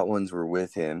the taught ones were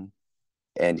with him,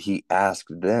 and he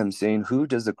asked them, saying, who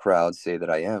does the crowd say that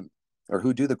I am? Or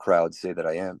who do the crowd say that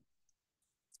I am?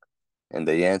 And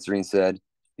they answering said,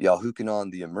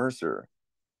 Yahukanon the Immerser,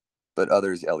 but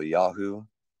others Eliyahu,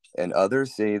 and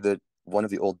others say that one of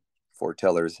the old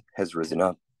foretellers has risen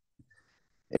up.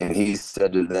 And he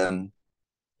said to them,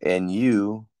 and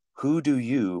you, who do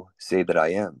you say that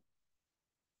I am?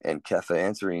 And Kepha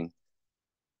answering,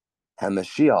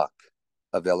 HaMashiach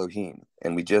of Elohim.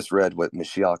 And we just read what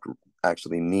Mashiach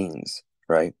actually means,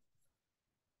 right?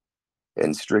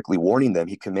 And strictly warning them,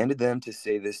 he commanded them to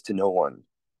say this to no one,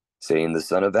 saying the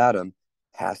son of Adam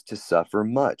has to suffer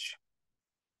much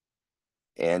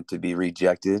and to be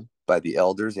rejected by the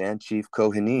elders and chief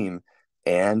Kohanim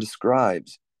and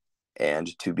scribes,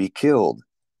 and to be killed,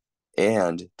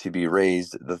 and to be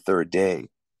raised the third day.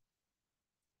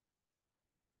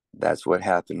 That's what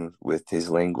happened with his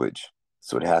language.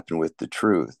 That's what happened with the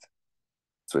truth.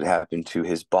 That's what happened to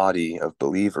his body of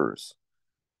believers.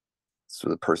 So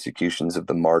the persecutions of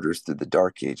the martyrs through the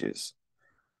dark ages.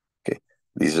 Okay,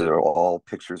 these are all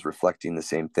pictures reflecting the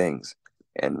same things.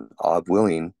 And God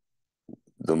willing,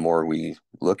 the more we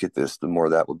look at this, the more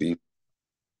that will be,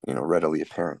 readily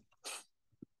apparent.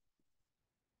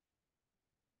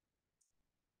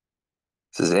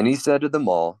 It says, and he said to them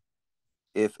all,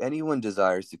 if anyone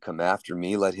desires to come after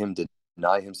me, let him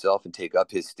deny himself and take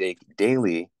up his stake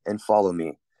daily and follow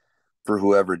me. For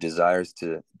whoever desires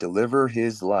to deliver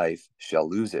his life shall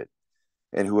lose it,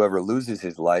 and whoever loses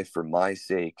his life for my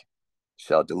sake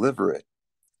shall deliver it.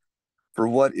 For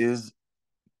what is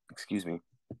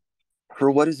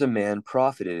a man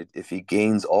profited if he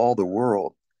gains all the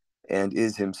world and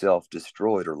is himself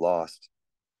destroyed or lost?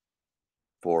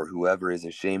 For whoever is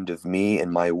ashamed of me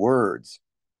and my words,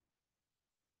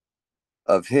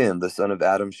 of him the son of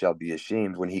Adam shall be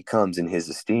ashamed when he comes in his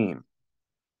esteem,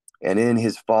 and in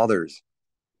his Father's,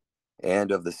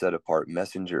 and of the set apart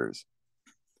messengers.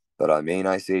 But amen,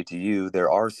 I say to you, there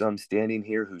are some standing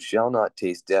here who shall not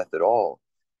taste death at all,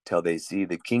 till they see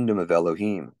the kingdom of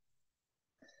Elohim.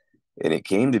 And it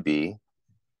came to be,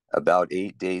 about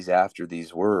 8 days after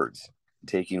these words,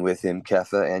 taking with him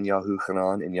Kepha and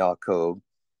Yahuchanan and Yaakov,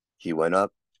 he went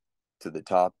up to the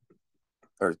top,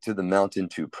 or to the mountain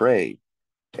to pray.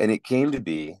 And it came to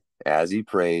be, as he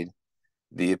prayed,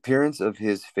 the appearance of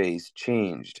his face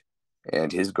changed,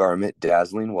 and his garment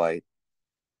dazzling white.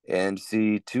 And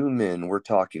see, 2 men were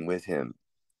talking with him,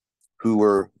 who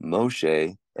were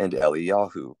Moshe and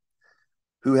Eliyahu,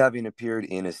 who having appeared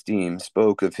in esteem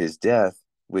spoke of his death,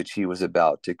 which he was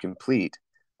about to complete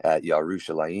at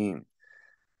Yerushalayim.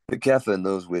 But Kepha and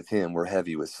those with him were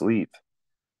heavy with sleep.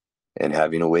 And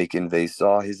having awakened, they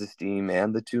saw his esteem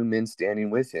and the 2 men standing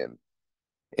with him.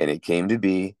 And it came to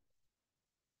be,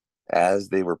 as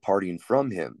they were parting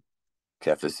from him,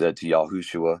 Kepha said to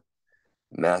Yahushua,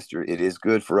 Master, it is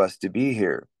good for us to be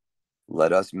here.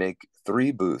 Let us make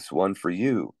 3 booths, one for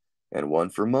you, and one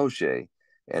for Moshe,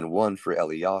 and one for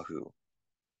Eliyahu.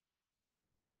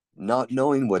 Not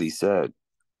knowing what he said.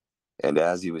 And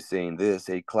as he was saying this,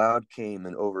 a cloud came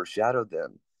and overshadowed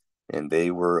them, and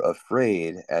they were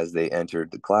afraid as they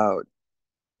entered the cloud.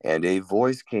 And a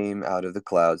voice came out of the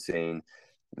cloud saying,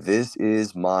 This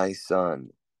is my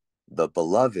son, the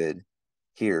beloved,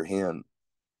 hear him.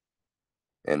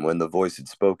 And when the voice had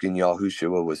spoken,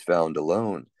 Yahushua was found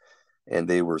alone, and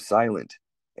they were silent,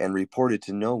 and reported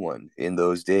to no one in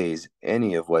those days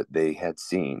any of what they had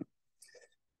seen.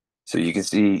 So you can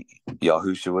see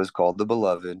Yahushua is called the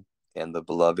beloved, and the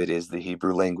beloved is the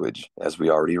Hebrew language, as we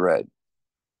already read.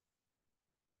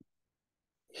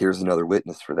 Here's another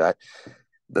witness for that.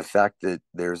 The fact that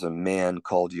there's a man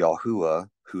called Yahuah,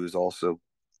 who is also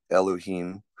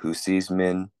Elohim, who sees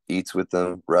men, eats with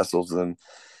them, wrestles them,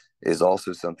 is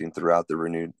also something throughout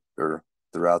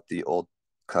the Old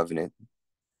Covenant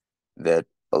that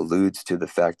alludes to the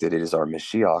fact that it is our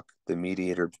Mashiach, the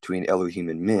mediator between Elohim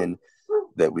and men,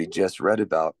 that we just read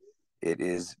about. It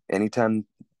is anytime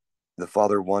the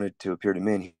Father wanted to appear to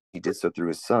men, he did so through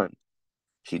his Son.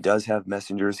 He does have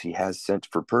messengers he has sent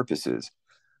for purposes,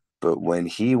 but when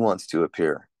he wants to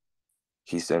appear,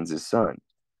 he sends his Son.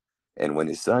 And when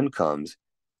his Son comes,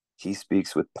 he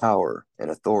speaks with power and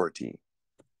authority.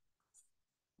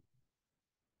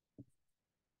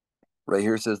 Right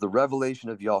here it says, the revelation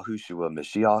of Yahushua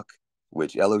Mashiach,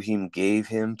 which Elohim gave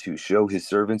him to show his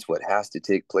servants what has to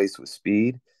take place with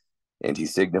speed, and he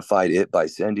signified it by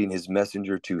sending his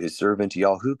messenger to his servant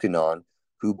Yahukanan,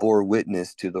 who bore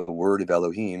witness to the word of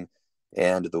Elohim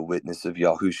and the witness of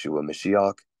Yahushua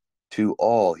Mashiach to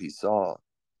all he saw.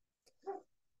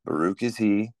 Baruch is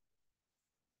he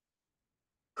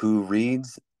who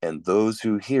reads and those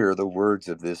who hear the words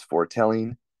of this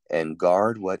foretelling and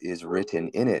guard what is written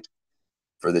in it,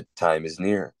 for the time is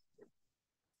near.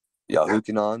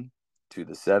 Yahukanan, to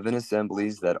the 7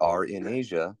 assemblies that are in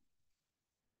Asia,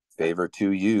 favor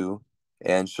to you,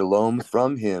 and shalom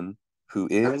from him who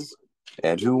is,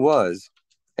 and who was,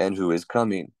 and who is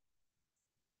coming,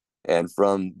 and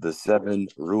from the 7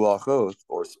 ruachot,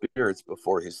 or spirits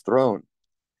before his throne,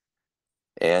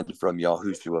 and from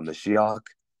Yahushua Mashiach,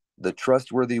 the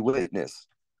trustworthy witness,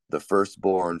 the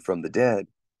firstborn from the dead,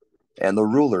 and the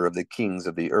ruler of the kings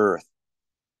of the earth,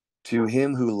 to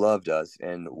him who loved us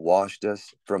and washed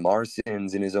us from our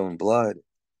sins in his own blood,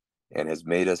 and has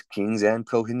made us kings and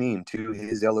cohenim to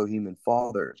his Elohim and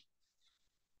Father.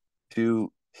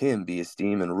 To him be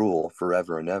esteem and rule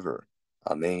forever and ever.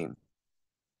 Amen.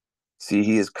 See,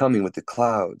 he is coming with the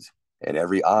clouds, and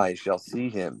every eye shall see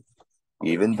him,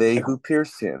 even they who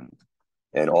pierced him,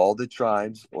 and all the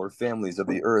tribes or families of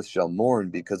the earth shall mourn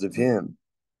because of him.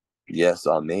 Yes,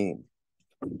 Amen.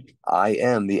 I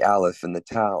am the Aleph and the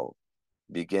Tau,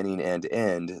 beginning and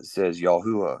end, says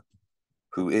Yahuah,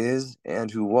 who is and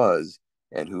who was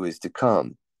and who is to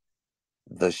come,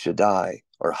 the Shaddai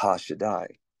or Ha Shaddai.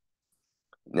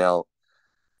 Now,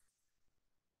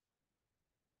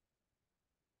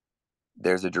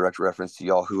 there's a direct reference to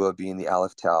Yahuah being the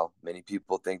Aleph Tau. Many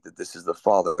people think that this is the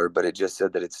Father, but it just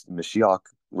said that it's Mashiach,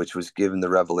 which was given the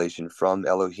revelation from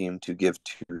Elohim to give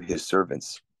to his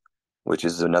servants, which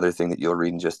is another thing that you'll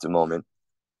read in just a moment.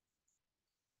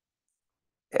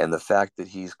 And the fact that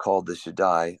he's called the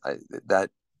Shaddai,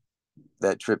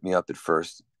 that tripped me up at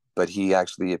first, but he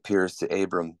actually appears to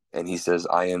Abram and he says,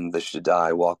 I am the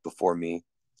Shaddai, walk before me,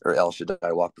 or El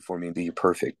Shaddai, walk before me and be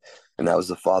perfect. And that was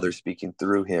the Father speaking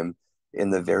through him in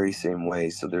the very same way.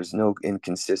 So there's no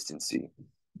inconsistency.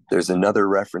 There's another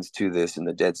reference to this in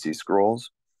the Dead Sea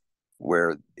Scrolls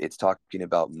where it's talking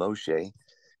about Moshe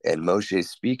and Moshe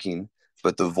speaking,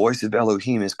 but the voice of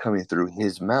Elohim is coming through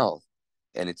his mouth.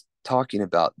 And it's talking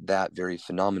about that very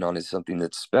phenomenon as something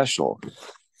that's special.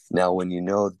 Now, when you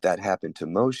know that happened to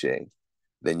Moshe,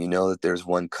 then you know that there's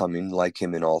one coming like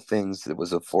him in all things that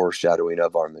was a foreshadowing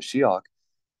of our Mashiach.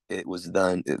 It was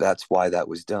done. That's why that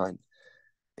was done.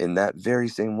 In that very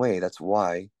same way, that's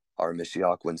why our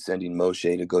Mashiach, when sending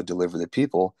Moshe to go deliver the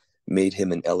people, made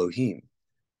him an Elohim,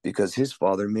 because his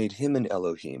father made him an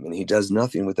Elohim, and he does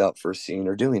nothing without first seeing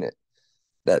or doing it.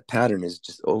 That pattern is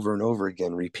just over and over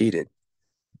again repeated.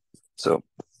 So,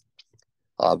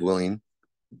 God willing,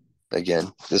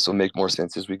 again, this will make more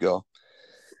sense as we go.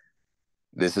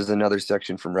 This is another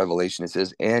section from Revelation. It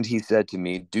says, and he said to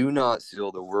me, do not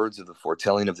seal the words of the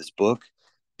foretelling of this book,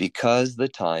 because the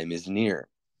time is near.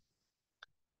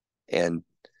 And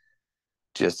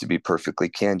just to be perfectly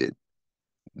candid,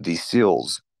 the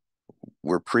seals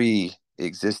were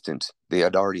pre-existent. They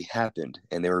had already happened,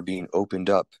 and they were being opened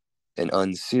up and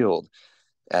unsealed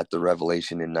at the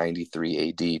revelation in 93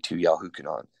 AD to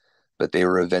Yahukanan. But they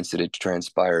were events that had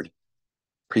transpired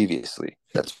previously.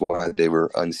 That's why they were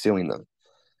unsealing them.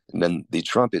 And then the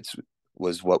trumpets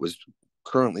was what was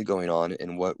currently going on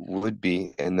and what would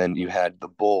be. And then you had the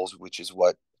bowls, which is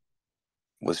what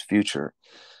was future.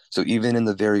 So even in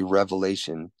the very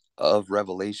revelation of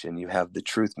Revelation, you have the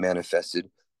truth manifested,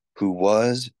 who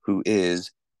was, who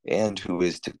is, and who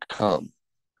is to come.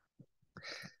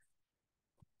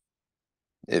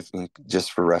 If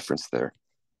just for reference there.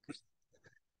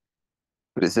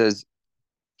 But it says,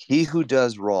 he who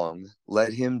does wrong,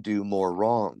 let him do more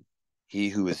wrong. He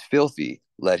who is filthy,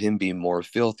 let him be more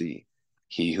filthy.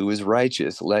 He who is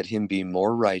righteous, let him be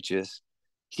more righteous.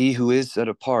 He who is set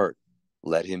apart,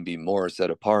 let him be more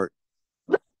set apart.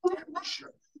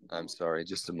 I'm sorry,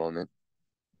 just a moment.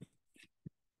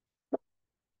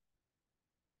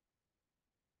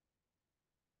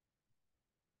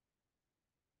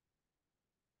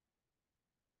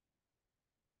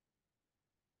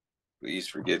 Please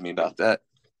forgive me about that.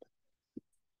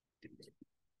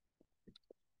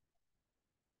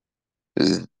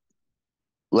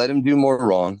 Let him do more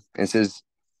wrong. And it says,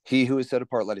 he who is set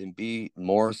apart, let him be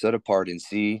more set apart. And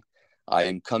see, I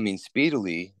am coming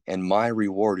speedily, and my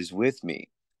reward is with me,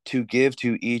 to give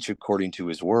to each according to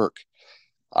his work.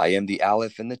 I am the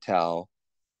Aleph and the Tau,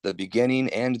 the beginning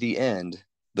and the end,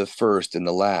 the first and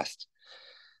the last.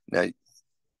 Now,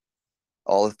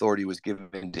 all authority was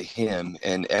given to him,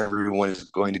 and everyone is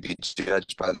going to be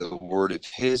judged by the word of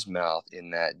his mouth in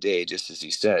that day, just as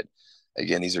he said.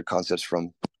 Again, these are concepts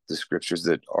from the scriptures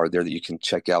that are there that you can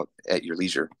check out at your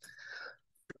leisure.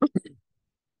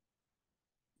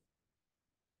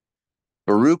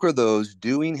 Baruch are those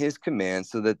doing his commands,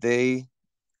 so that the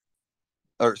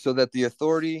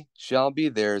authority shall be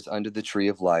theirs under the tree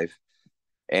of life,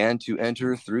 and to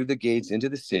enter through the gates into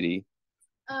the city.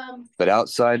 But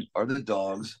outside are the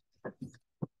dogs.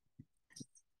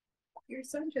 Your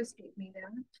son just gave me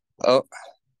that. Oh,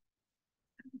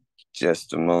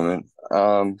 just a moment.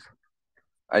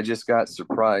 I just got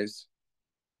surprised.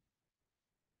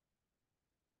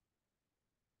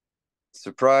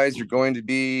 Surprise, you're going to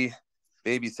be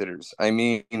babysitters. I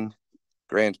mean,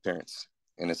 grandparents.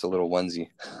 And it's a little onesie.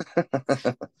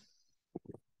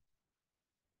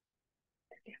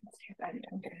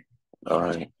 All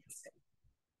right.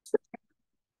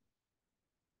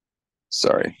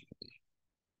 Sorry.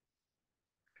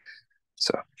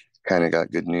 So, kind of got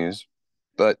good news.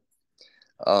 But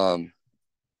I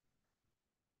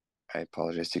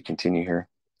apologize to continue here.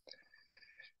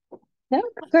 No,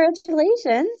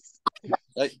 congratulations.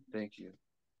 Thank you.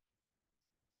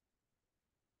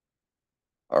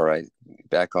 All right,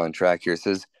 back on track here. It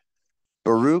says,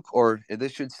 Baruch, or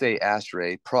this should say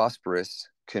Ashrei, prosperous,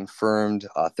 confirmed,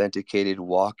 authenticated,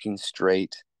 walking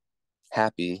straight,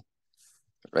 happy,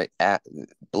 right?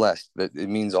 Blessed. That it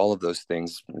means all of those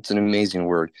things. It's an amazing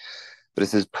word. But it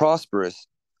says, prosperous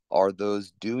are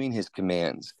those doing his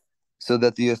commands, so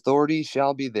that the authority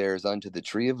shall be theirs unto the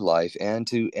tree of life, and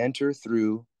to enter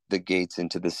through the gates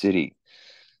into the city.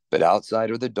 But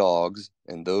outside are the dogs,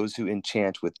 and those who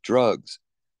enchant with drugs,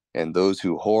 and those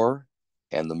who whore,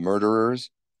 and the murderers,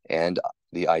 and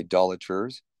the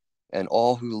idolaters, and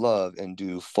all who love and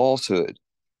do falsehood.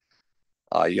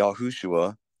 I,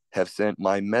 Yahushua, have sent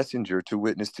my messenger to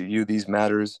witness to you these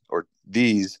matters, or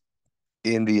these,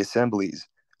 in the assemblies.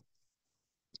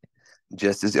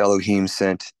 Just as Elohim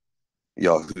sent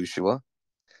Yahushua,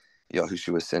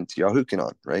 Yahushua sent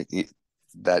Yahukanon, right?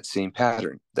 That same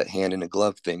pattern, that hand in a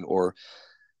glove thing, or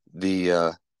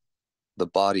the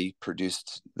body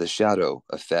produced the shadow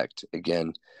effect.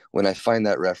 Again, when I find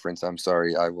that reference, I'm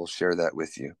sorry, I will share that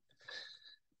with you.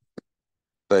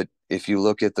 But if you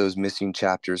look at those missing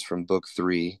chapters from book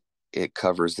 3, it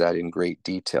covers that in great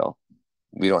detail.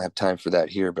 We don't have time for that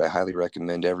here, but I highly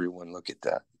recommend everyone look at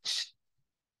that.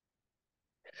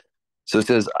 So it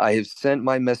says, I have sent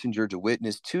my messenger to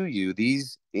witness to you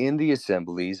these in the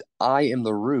assemblies. I am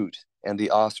the root and the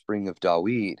offspring of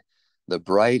Dawid, the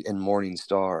bright and morning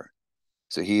star.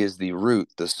 So he is the root,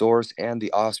 the source, and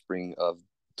the offspring of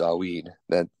Dawid.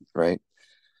 That right?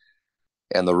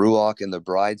 And the Ruach and the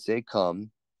bride say,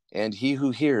 come. And he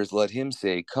who hears, let him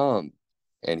say, come.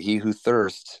 And he who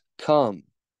thirsts, come.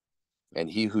 And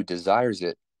he who desires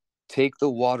it, take the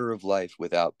water of life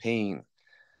without pain.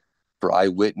 For I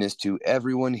witness to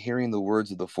everyone hearing the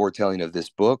words of the foretelling of this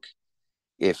book.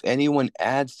 If anyone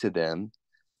adds to them,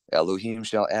 Elohim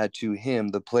shall add to him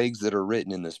the plagues that are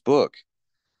written in this book.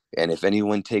 And if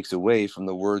anyone takes away from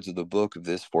the words of the book of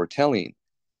this foretelling,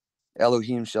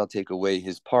 Elohim shall take away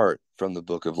his part from the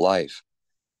book of life,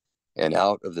 and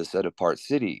out of the set apart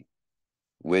city,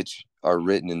 which are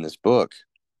written in this book.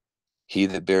 He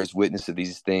that bears witness of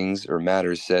these things or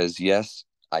matters says, yes,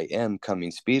 I am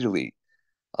coming speedily.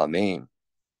 Amen.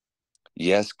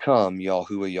 Yes, come,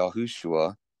 Yahuah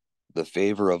Yahushua, the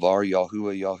favor of our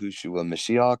Yahuah Yahushua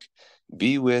Mashiach,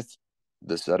 be with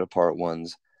the set apart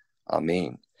ones.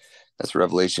 Amen. That's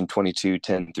Revelation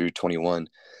 22:10 through 21.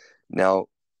 Now,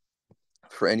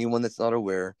 for anyone that's not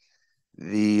aware,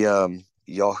 The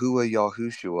Yahuah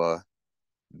Yahushua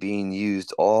being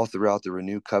used all throughout the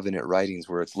renewed covenant writings,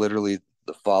 where it's literally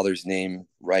the Father's name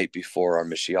right before our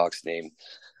Mashiach's name.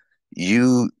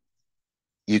 You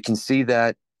can see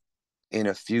that in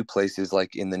a few places,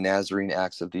 like in the Nazarene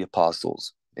Acts of the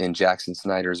Apostles. In Jackson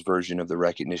Snyder's version of the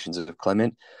Recognitions of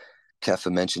Clement,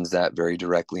 Kepha mentions that very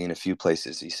directly in a few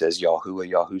places. He says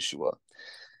Yahuah Yahushua.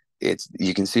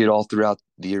 You can see it all throughout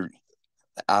the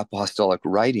apostolic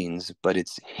writings, but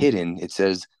it's hidden. It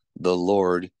says the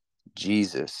Lord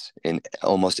Jesus in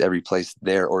almost every place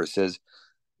there, or it says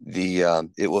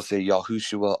it will say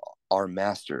Yahushua our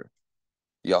master,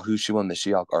 Yahushua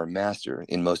Mashiach our master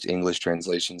in most English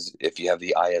translations, if you have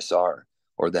the ISR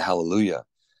or the Hallelujah.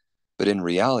 But in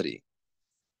reality,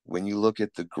 when you look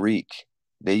at the Greek,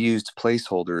 they used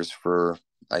placeholders for,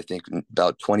 I think,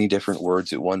 about 20 different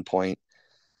words at one point,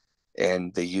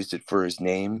 and they used it for his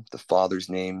name, the Father's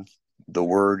name, the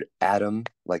word Adam,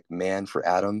 like man for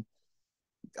Adam,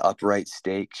 upright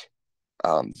stake,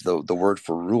 the word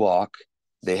for ruach.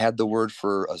 They had the word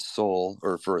for a soul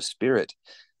or for a spirit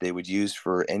they would use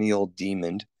for any old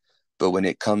demon, but when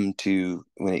it came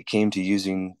to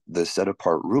using the set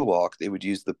apart ruach, they would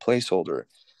use the placeholder.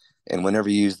 And whenever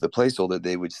you use the placeholder,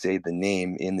 they would say the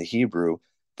name in the Hebrew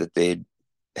that they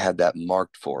had that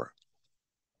marked for.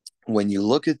 When you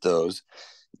look at those,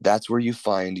 that's where you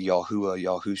find Yahuah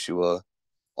Yahushua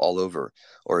all over,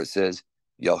 or it says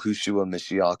Yahushua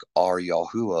Mashiach our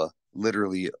Yahuah,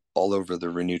 literally all over the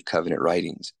renewed covenant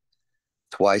writings.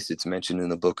 Twice it's mentioned in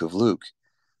the book of Luke,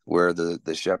 where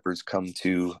the shepherds come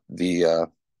to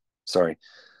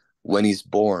when he's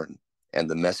born, and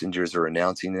the messengers are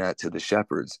announcing that to the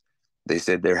shepherds. They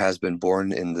said there has been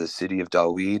born in the city of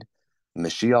David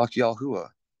Mashiach Yahuah,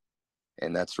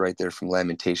 and that's right there from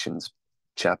Lamentations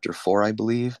chapter 4, I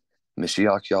believe.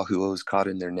 Mashiach Yahuah was caught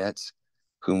in their nets,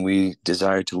 whom we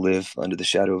desire to live under the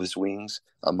shadow of his wings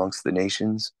amongst the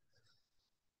nations.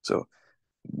 So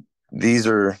these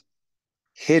are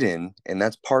hidden, and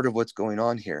that's part of what's going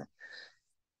on here.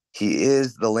 He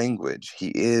is the language.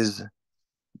 He is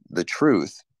the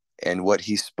truth. And what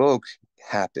he spoke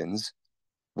happens.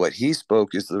 What he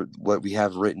spoke is what we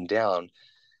have written down,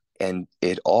 and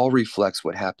it all reflects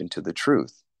what happened to the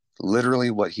truth.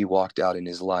 Literally what he walked out in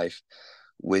his life,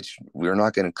 which we're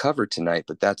not going to cover tonight,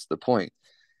 but that's the point.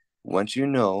 Once you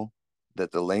know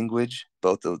that the language,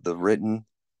 both the written,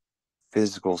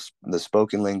 physical, the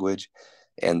spoken language,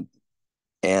 and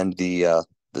the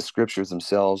scriptures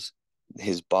themselves,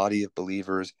 his body of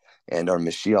believers, and our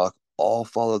Mashiach all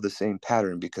follow the same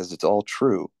pattern because it's all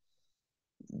true.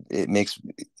 It makes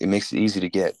it easy to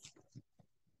get.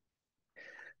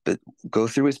 But go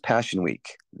through his Passion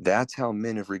Week. That's how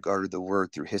men have regarded the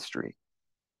word through history,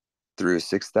 through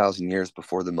 6,000 years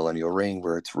before the millennial reign,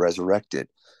 where it's resurrected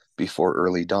before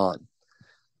early dawn.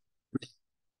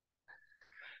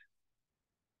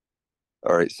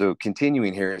 All right, so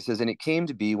continuing here, it says, and it came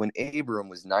to be when Abram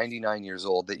was 99 years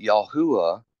old that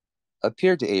Yahuah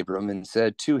appeared to Abram and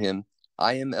said to him,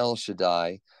 I am El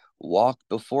Shaddai, walk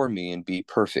before me and be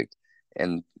perfect.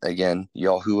 And again,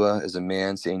 Yahuah is a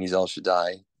man saying he's El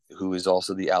Shaddai, who is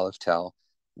also the Aleph Tau.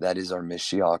 That is our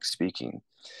Mashiach speaking.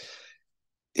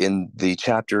 In the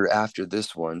chapter after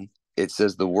this one, it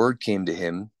says the word came to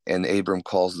him, and Abram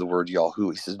calls the word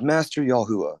Yahuah. He says, Master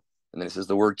Yahuah. And then it says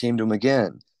the word came to him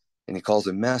again, and he calls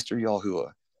him Master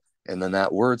Yahuah. And then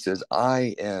that word says,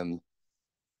 I am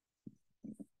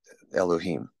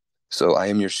Elohim. So I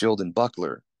am your shield and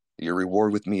buckler. Your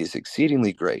reward with me is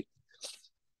exceedingly great.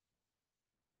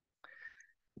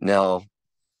 Now,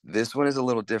 this one is a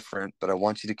little different, but I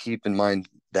want you to keep in mind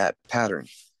that pattern.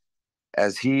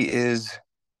 As he is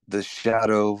the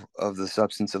shadow of the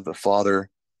substance of the Father,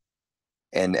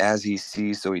 and as he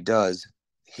sees, so he does,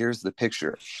 here's the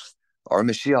picture. Our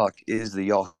Mashiach is the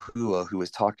Yahuah who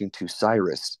was talking to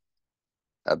Cyrus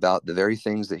about the very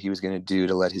things that he was going to do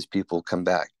to let his people come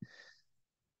back.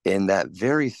 And that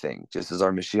very thing, just as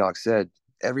our Mashiach said,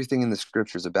 everything in the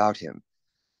scriptures about him,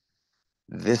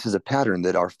 this is a pattern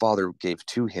that our Father gave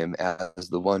to him as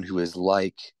the one who is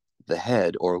like the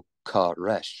head, or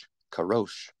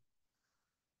karosh,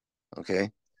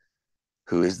 okay,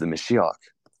 who is the Mashiach.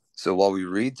 So while we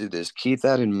read through this, keep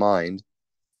that in mind,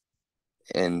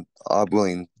 and God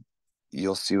willing,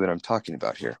 you'll see what I'm talking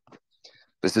about here.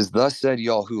 This is thus said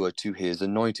Yahuah to his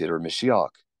anointed, or Mashiach,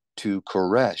 to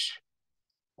Koresh,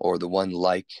 or the one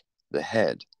like the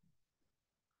head,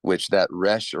 which that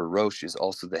Resh or Rosh is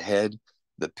also the head,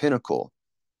 the pinnacle,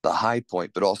 the high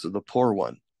point, but also the poor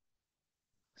one.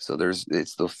 So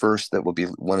it's the first that will be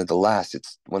one of the last.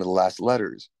 It's one of the last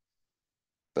letters.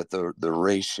 But the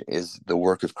Resh is the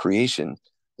work of creation,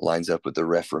 lines up with the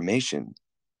Reformation.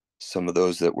 Some of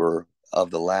those that were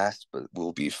of the last but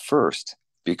will be first,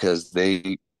 because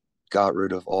they got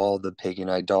rid of all the pagan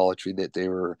idolatry that they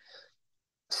were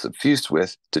suffused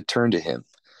with to turn to him.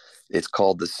 It's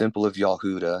called the simple of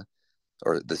Yahudah,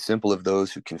 or the simple of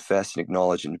those who confess and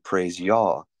acknowledge and praise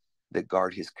Yah, that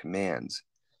guard his commands.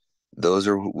 Those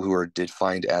are who are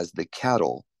defined as the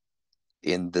cattle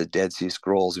in the Dead Sea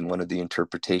Scrolls in one of the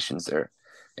interpretations there.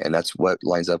 And that's what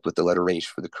lines up with the letter H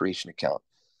for the creation account.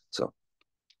 So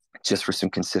just for some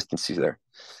consistency there.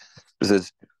 It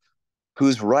says,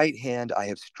 whose right hand I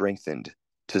have strengthened,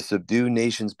 to subdue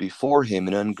nations before him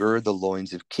and ungird the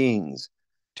loins of kings,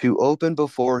 to open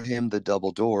before him the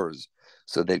double doors,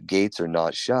 so that gates are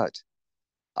not shut.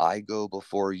 I go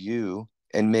before you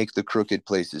and make the crooked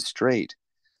places straight.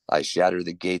 I shatter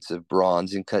the gates of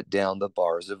bronze and cut down the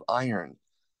bars of iron,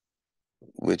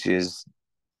 which is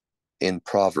in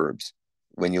Proverbs.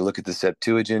 When you look at the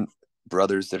Septuagint,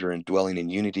 brothers that are dwelling in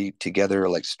unity together are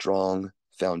like strong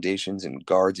foundations and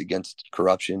guards against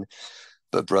corruption.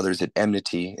 But brothers at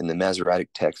enmity in the Masoretic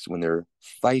text, when they're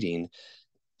fighting,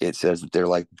 it says that they're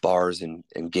like bars and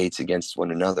gates against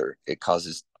one another. It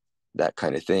causes that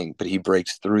kind of thing. But he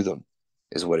breaks through them,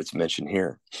 is what it's mentioned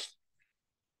here.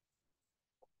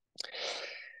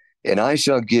 And I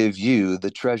shall give you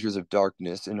the treasures of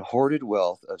darkness and hoarded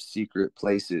wealth of secret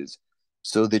places,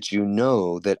 so that you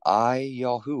know that I,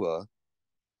 Yahuah,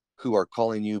 who are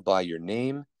calling you by your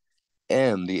name,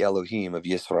 am the Elohim of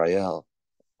Yisrael,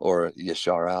 or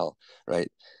Yesharal,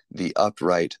 right? The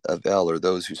upright of El, or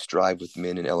those who strive with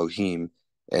men and Elohim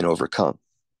and overcome.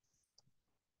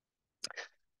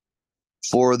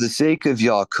 For the sake of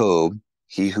Yaakov,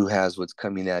 he who has what's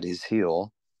coming at his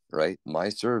heel, right? My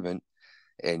servant,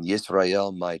 and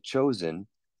Yisrael, my chosen,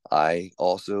 I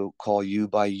also call you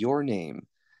by your name.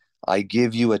 I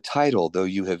give you a title, though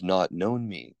you have not known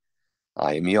me.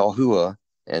 I am Yahuah,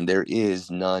 and there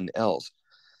is none else.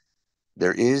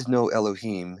 There is no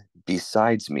Elohim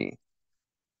besides me.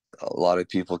 A lot of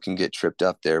people can get tripped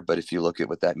up there, but if you look at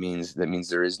what that means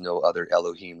there is no other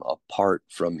Elohim apart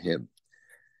from him.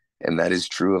 And that is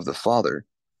true of the Father,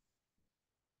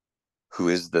 who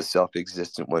is the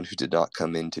self-existent one who did not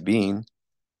come into being.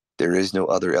 There is no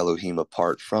other Elohim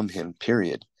apart from him,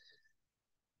 period.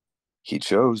 He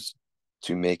chose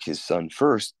to make his son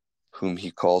first, whom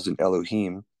he calls an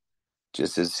Elohim,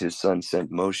 just as his son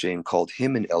sent Moshe and called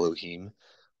him an Elohim.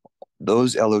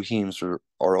 Those Elohims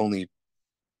are only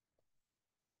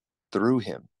through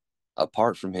him.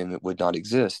 Apart from him, it would not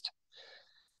exist.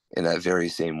 In that very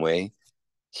same way,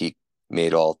 he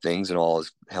made all things, and all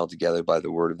is held together by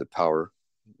the word of the power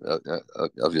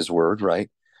of his word, right?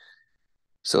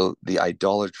 So the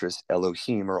idolatrous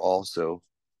Elohim are also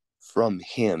from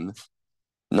him,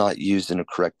 not used in a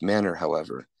correct manner,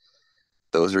 however.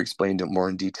 Those are explained more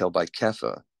in detail by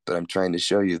Kepha, but I'm trying to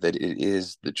show you that it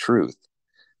is the truth.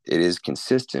 It is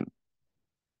consistent.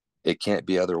 It can't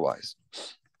be otherwise.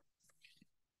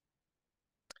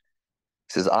 It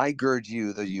says, I gird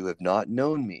you, though you have not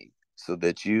known me, so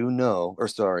that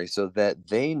so that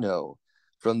they know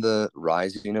from the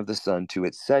rising of the sun to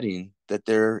its setting that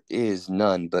there is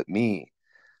none but me.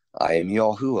 I am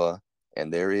Yahuah,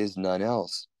 and there is none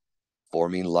else,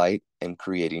 forming light and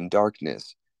creating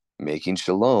darkness, making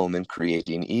shalom and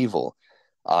creating evil.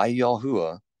 I,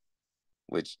 Yahuah,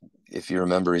 which, if you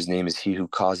remember, his name is he who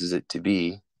causes it to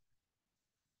be,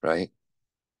 right?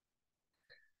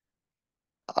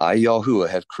 I, Yahuah,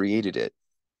 have created it.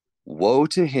 Woe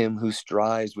to him who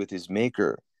strives with his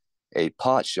maker, a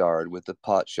potsherd with the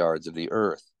potsherds of the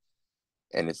earth.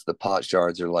 And it's the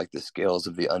potsherds are like the scales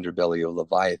of the underbelly of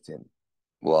Leviathan,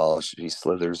 while he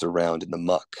slithers around in the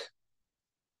muck,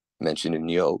 mentioned in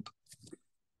Job.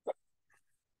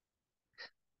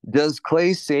 Does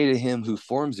clay say to him who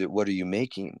forms it, what are you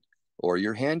making? Or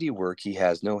your handiwork, he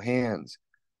has no hands.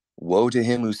 Woe to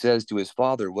him who says to his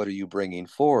father, what are you bringing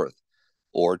forth?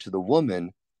 Or to the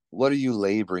woman, what are you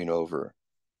laboring over?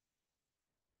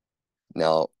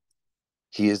 Now,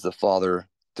 he is the Father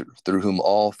through whom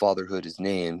all fatherhood is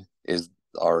named, is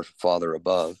our Father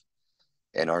above.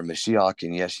 And our Mashiach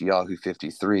in Yeshayahu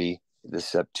 53, the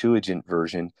Septuagint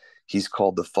version, he's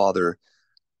called the Father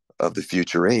of the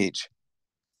future age.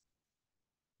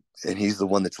 And he's the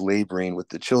one that's laboring with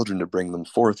the children to bring them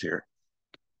forth here.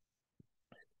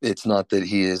 It's not that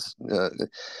he is,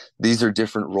 these are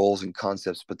different roles and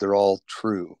concepts, but they're all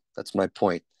true. That's my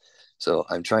point. So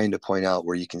I'm trying to point out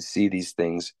where you can see these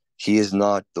things. He is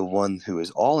not the one who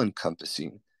is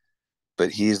all-encompassing,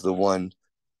 but he is the one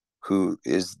who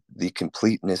is the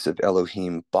completeness of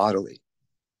Elohim bodily.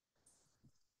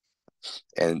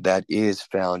 And that is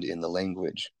found in the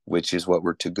language, which is what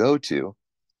we're to go to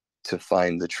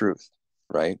find the truth,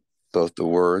 right? Both the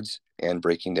words and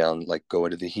breaking down, like go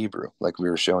into the Hebrew, like we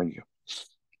were showing you.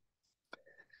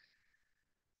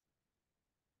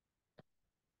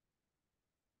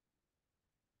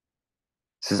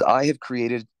 It says, I have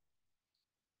created.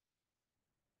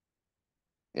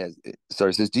 It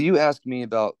says, do you ask me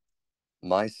about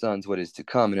my sons what is to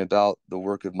come, and about the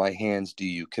work of my hands do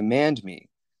you command me?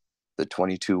 The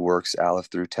 22 works, Aleph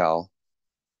through Tau,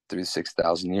 through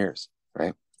 6,000 years,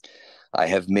 right? I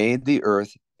have made the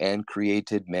earth and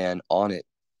created man on it.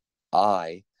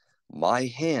 My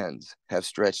hands have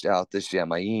stretched out the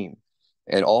Shamayim,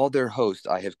 and all their host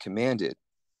I have commanded.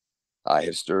 I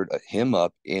have stirred him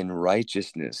up in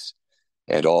righteousness,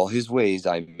 and all his ways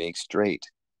I make straight.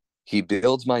 He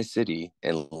builds my city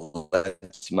and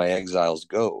lets my exiles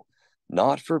go.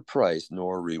 Not for price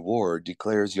nor reward,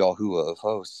 declares Yahuah of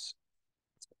hosts.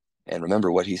 And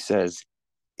remember, what he says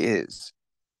is,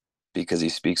 because he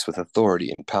speaks with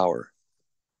authority and power.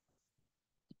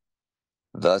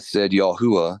 Thus said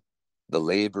Yahuah, the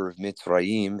labor of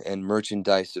Mitzrayim and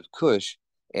merchandise of Cush,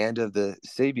 and of the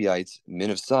Sabiites, men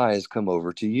of size, come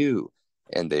over to you,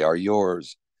 and they are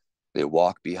yours. They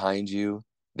walk behind you,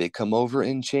 they come over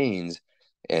in chains,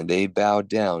 and they bow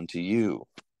down to you.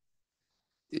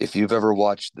 If you've ever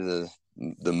watched the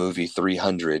movie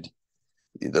 300,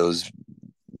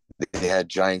 they had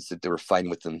giants that they were fighting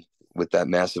with them, with that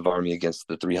massive army against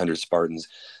the 300 Spartans.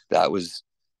 That was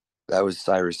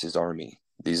Cyrus's army.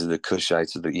 These are the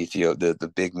Cushites of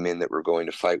the big men that were going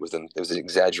to fight with them. There was an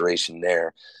exaggeration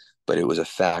there, but it was a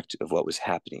fact of what was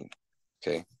happening.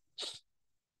 Okay.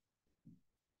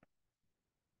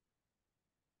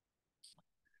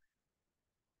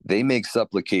 They make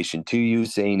supplication to you,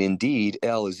 saying, indeed,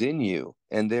 El is in you,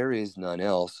 and there is none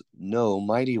else, no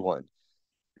mighty one.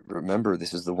 Remember,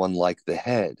 this is the one like the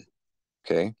head.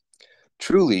 Okay.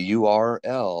 Truly, you are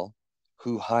El,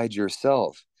 who hide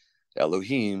yourself,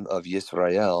 Elohim of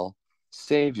Yisrael,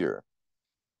 Savior.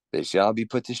 They shall be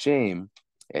put to shame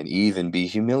and even be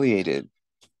humiliated.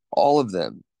 All of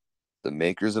them, the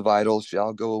makers of idols,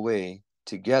 shall go away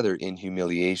together in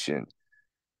humiliation.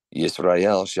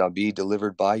 Yisrael shall be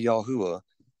delivered by Yahuah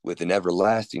with an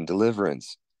everlasting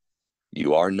deliverance.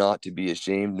 You are not to be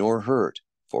ashamed nor hurt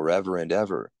forever and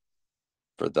ever.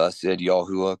 For thus said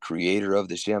Yahuah, creator of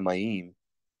the Shamayim,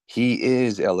 he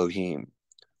is Elohim,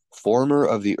 former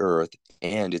of the earth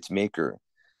and its maker.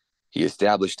 He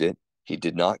established it. He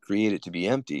did not create it to be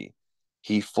empty.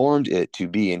 He formed it to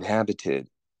be inhabited.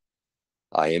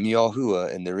 I am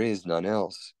Yahuah, and there is none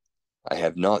else. I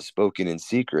have not spoken in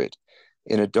secret,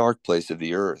 in a dark place of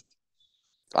the earth.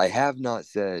 I have not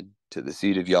said to the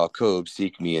seed of Jacob,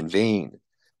 seek me in vain.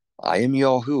 I am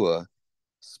Yahuah,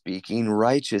 speaking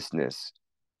righteousness,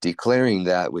 declaring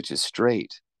that which is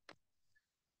straight.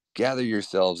 Gather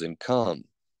yourselves and come.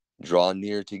 Draw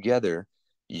near together,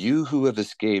 you who have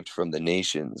escaped from the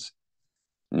nations.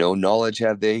 No knowledge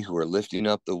have they who are lifting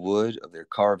up the wood of their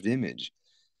carved image,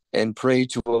 and pray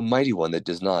to a mighty one that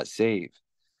does not save.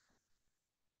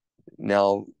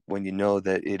 Now, when you know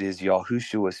that it is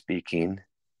Yahushua speaking,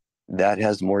 that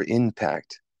has more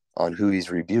impact on who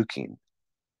he's rebuking.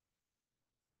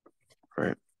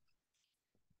 Right?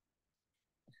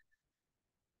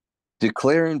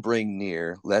 Declare and bring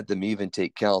near, let them even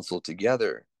take counsel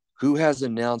together. Who has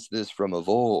announced this from of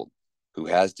old? Who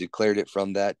has declared it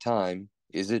from that time?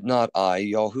 Is it not I,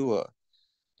 Yahuah?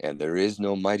 And there is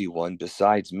no mighty one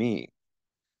besides me,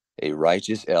 a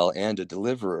righteous El and a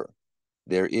deliverer.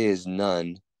 There is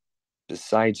none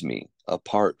besides me,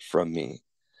 apart from me.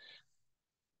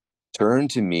 Turn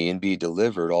to me and be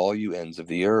delivered, all you ends of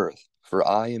the earth, for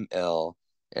I am El,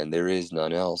 and there is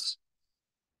none else.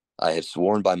 I have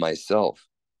sworn by myself,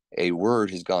 a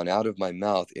word has gone out of my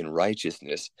mouth in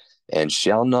righteousness, and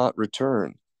shall not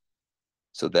return,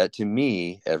 so that to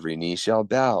me every knee shall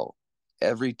bow,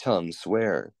 every tongue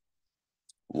swear.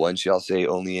 One shall say,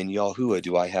 only in Yahuah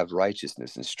do I have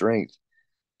righteousness and strength.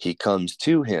 He comes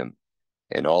to him,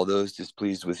 and all those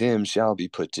displeased with him shall be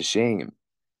put to shame.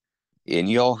 In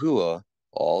Yahuah,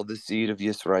 all the seed of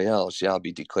Yisrael shall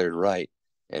be declared right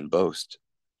and boast.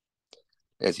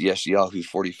 That's Yeshayahu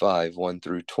 45, 1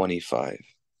 through 25.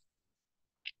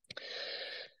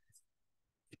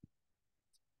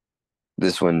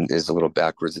 This one is a little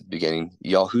backwards at the beginning.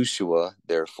 Yahushua,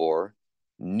 therefore,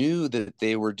 knew that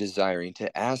they were desiring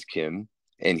to ask him,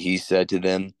 and he said to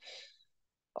them,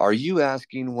 are you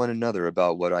asking one another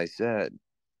about what I said?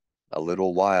 A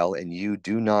little while, and you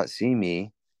do not see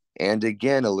me, and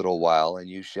again a little while, and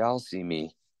you shall see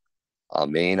me.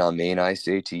 Amen, amen, I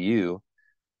say to you,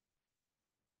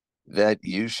 that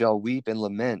you shall weep and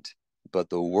lament, but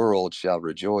the world shall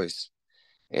rejoice.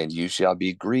 And you shall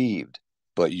be grieved,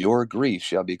 but your grief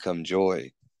shall become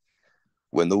joy.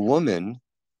 When the woman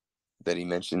that he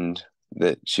mentioned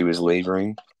that she was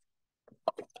laboring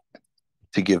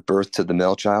to give birth to the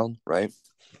male child, right?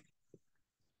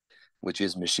 Which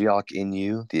is Mashiach in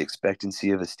you, the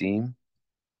expectancy of esteem.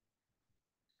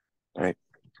 Right?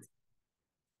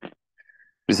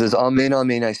 It says, Amen,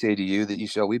 amen, I say to you, that you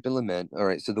shall weep and lament. All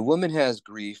right, so the woman has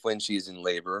grief when she's in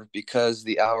labor because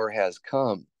the hour has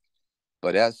come.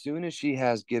 But as soon as she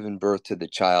has given birth to the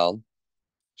child,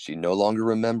 she no longer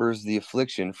remembers the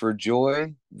affliction for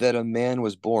joy that a man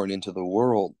was born into the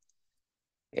world.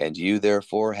 And you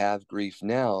therefore have grief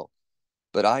now,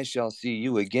 but I shall see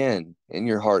you again, and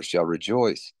your heart shall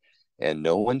rejoice, and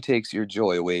no one takes your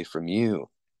joy away from you.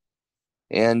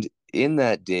 And in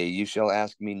that day you shall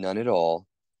ask me none at all.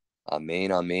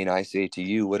 Amen, amen, I say to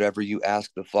you, whatever you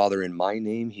ask the Father in my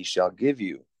name, he shall give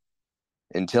you.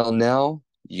 Until now,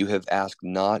 you have asked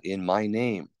not in my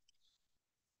name.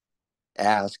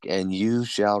 Ask, and you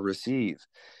shall receive,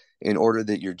 in order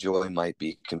that your joy might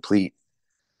be complete.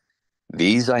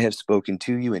 These I have spoken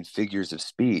to you in figures of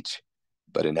speech,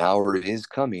 but an hour is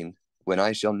coming when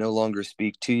I shall no longer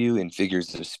speak to you in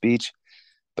figures of speech,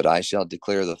 but I shall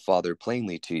declare the Father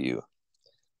plainly to you.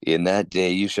 In that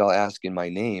day you shall ask in my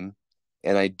name,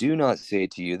 and I do not say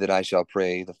to you that I shall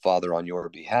pray the Father on your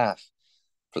behalf,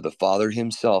 for the Father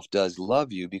himself does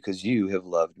love you because you have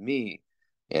loved me,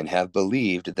 and have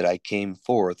believed that I came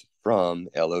forth from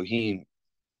Elohim.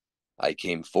 I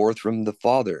came forth from the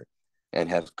Father, and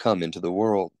have come into the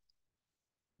world.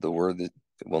 The word that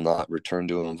will not return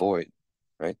to him void,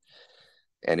 right?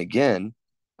 And again,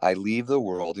 I leave the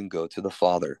world and go to the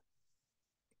Father.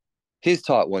 His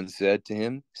taught one said to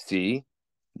him, see,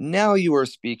 now you are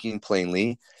speaking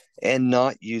plainly and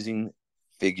not using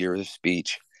figure of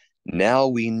speech. Now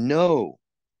we know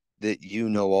that you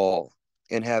know all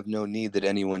and have no need that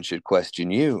anyone should question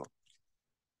you.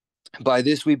 By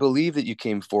this we believe that you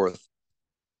came forth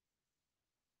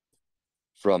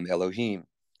from Elohim.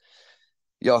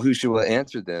 Yahushua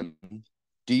answered them,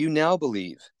 do you now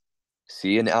believe?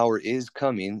 See, an hour is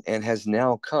coming and has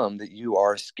now come that you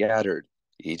are scattered,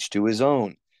 each to his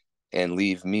own, and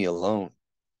leave me alone.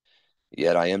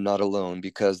 Yet I am not alone,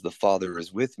 because the Father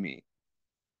is with me.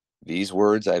 These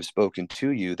words I have spoken to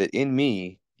you, that in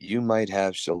me you might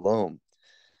have shalom.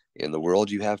 In the world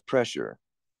you have pressure,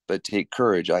 but take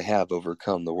courage, I have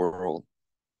overcome the world.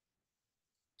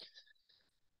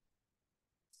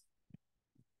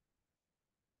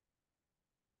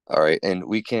 All right, and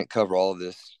we can't cover all of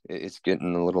this. It's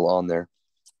getting a little on there,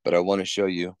 but I want to show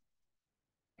you.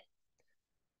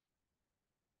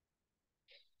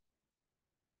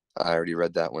 I already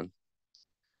read that one.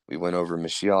 We went over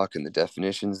Mashiach and the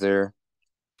definitions there.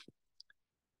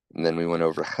 And then we went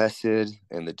over Chesed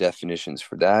and the definitions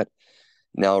for that.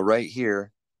 Now, right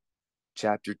here,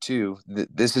 chapter 2,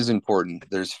 this is important.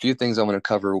 There's a few things I want to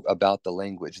cover about the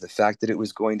language. The fact that it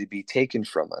was going to be taken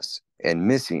from us and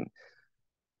missing.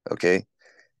 Okay?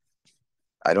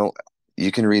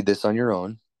 You can read this on your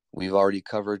own. We've already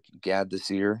covered Gad the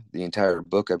Seer, the entire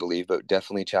book, I believe, but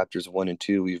definitely chapters 1 and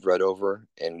 2 we've read over,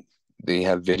 and they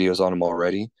have videos on them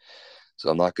already. So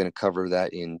I'm not going to cover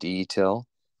that in detail,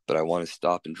 but I want to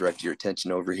stop and direct your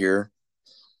attention over here.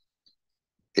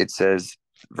 It says,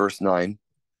 verse 9,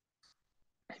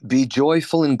 be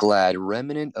joyful and glad,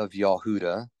 remnant of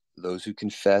Yahudah, those who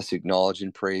confess, acknowledge,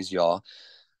 and praise Yah.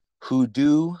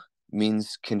 Hudu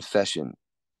means confession,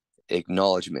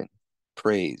 acknowledgement,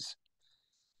 praise.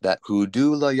 That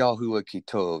Hudu la Yahuah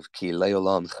kitov ki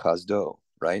leolam chazdo,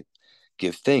 right?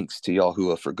 Give thanks to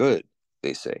Yahuah for good,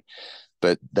 they say.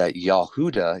 But that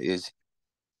Yahudah is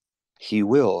he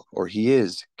will, or he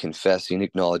is confessing,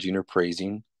 acknowledging, or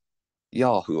praising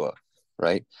Yahuah,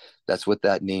 right? That's what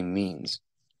that name means.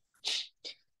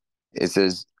 It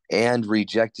says, and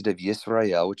rejected of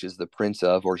Yisrael, which is the prince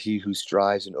of, or he who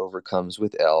strives and overcomes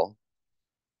with El,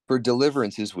 for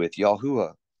deliverance is with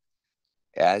Yahuah.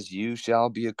 As you shall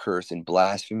be a curse and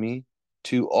blasphemy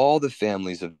to all the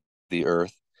families of the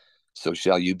earth, so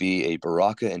shall you be a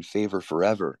baraka and favor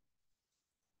forever.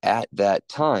 At that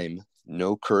time,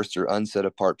 no cursed or unset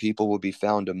apart people will be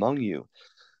found among you,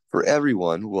 for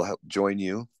everyone will join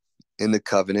you in the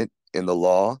covenant, in the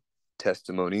law,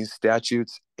 testimonies,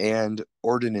 statutes, and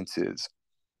ordinances.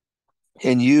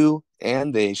 And you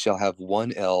and they shall have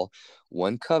one El,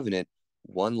 one covenant,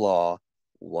 one law,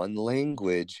 one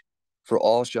language, for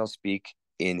all shall speak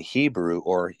in Hebrew,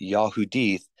 or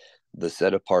Yahudith, the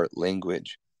set apart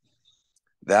language.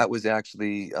 That was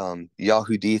actually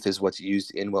Yahudith is what's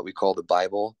used in what we call the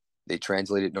Bible. They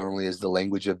translate it normally as the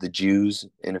language of the Jews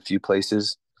in a few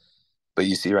places. But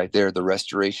you see right there, the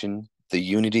restoration, the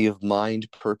unity of mind,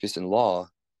 purpose, and law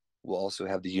will also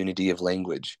have the unity of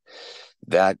language.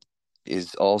 That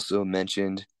is also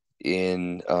mentioned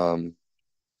in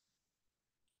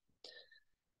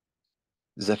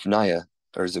Zephaniah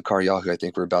or Zechariah. I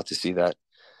think we're about to see that.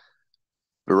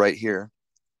 But right here,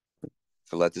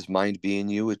 for let this mind be in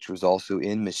you, which was also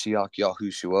in Mashiach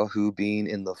Yahushua, who being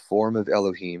in the form of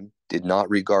Elohim, did not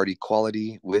regard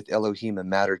equality with Elohim a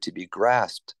matter to be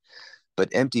grasped, but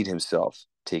emptied himself,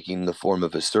 taking the form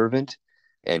of a servant,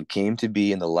 and came to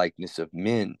be in the likeness of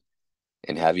men.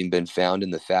 And having been found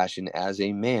in the fashion as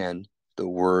a man, the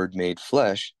Word made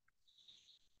flesh,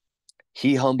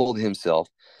 he humbled himself.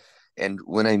 And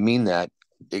when I mean that,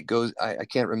 it goes, I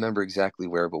can't remember exactly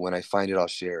where, but when I find it, I'll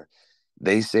share.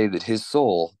 They say that his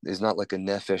soul is not like a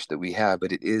nephesh that we have,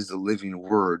 but it is the living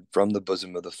Word from the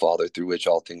bosom of the Father through which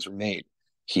all things were made.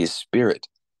 He is spirit.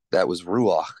 That was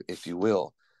ruach, if you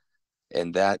will.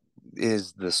 And that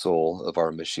is the soul of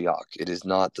our Mashiach. It is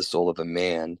not the soul of a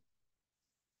man.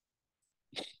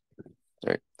 All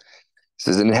right. It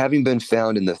says, and having been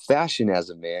found in the fashion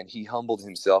as a man, he humbled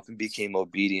himself and became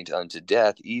obedient unto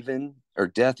death, even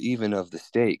of the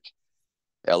stake.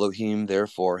 Elohim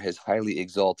therefore has highly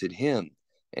exalted him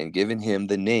and given him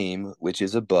the name which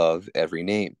is above every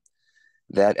name,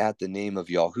 that at the name of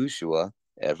Yahushua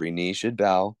every knee should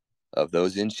bow, of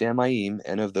those in Shamayim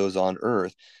and of those on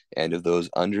earth and of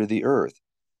those under the earth,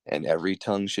 and every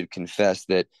tongue should confess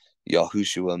that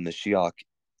Yahushua Mashiach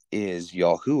is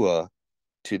Yahuah,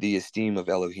 to the esteem of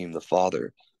Elohim the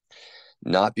Father,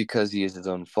 not because he is his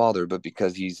own father, but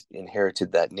because he's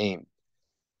inherited that name.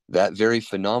 That very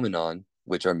phenomenon,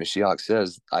 which our Mashiach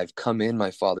says, I've come in my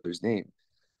Father's name.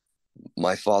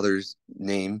 My Father's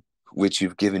name, which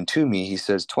you've given to me, he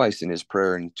says twice in his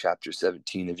prayer in chapter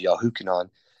 17 of Yahukanon.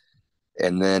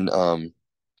 And then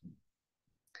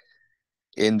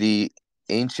in the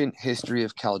ancient history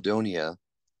of Caldonia,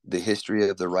 the history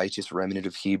of the righteous remnant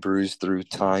of Hebrews through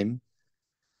time,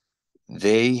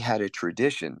 they had a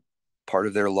tradition. Part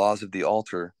of their laws of the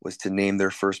altar was to name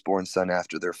their firstborn son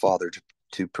after their father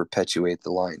to perpetuate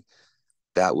the line.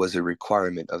 That was a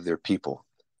requirement of their people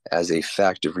as a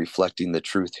fact of reflecting the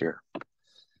truth here.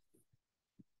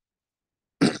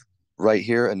 Right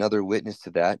here, another witness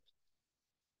to that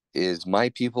is, my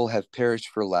people have perished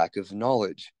for lack of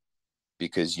knowledge.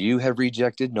 Because you have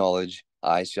rejected knowledge,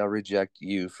 I shall reject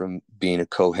you from being a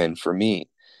cohen for me.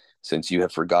 Since you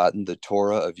have forgotten the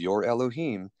Torah of your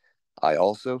Elohim, I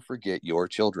also forget your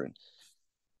children.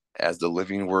 As the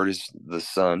living word is the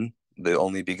Son, the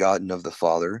only begotten of the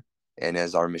Father, and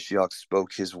as our Mashiach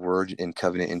spoke his word in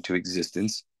covenant into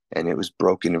existence, and it was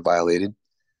broken and violated,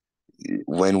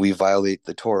 when we violate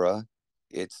the Torah,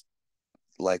 it's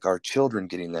like our children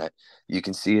getting that. You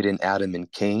can see it in Adam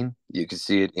and Cain. You can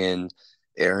see it in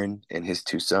Aaron and his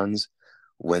two sons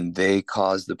when they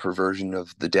caused the perversion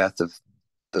of the death of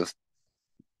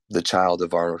the child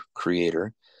of our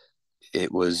Creator.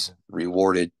 It was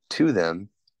rewarded to them,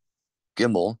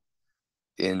 Gimel,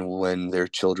 in when their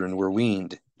children were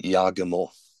weaned, Yagimel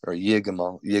or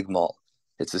Yigmal.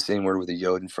 It's the same word with a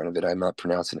yod in front of it. I'm not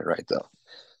pronouncing it right though.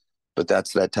 But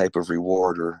that's that type of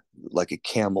reward, or like a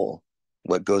camel,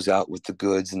 what goes out with the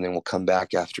goods and then will come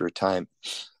back after a time.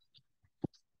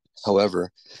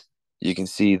 However, you can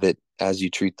see that as you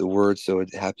treat the word, so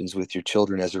it happens with your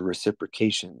children as a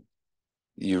reciprocation.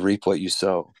 You reap what you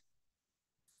sow.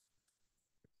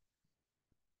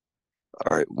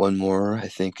 All right, one more, I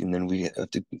think, and then we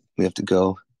have to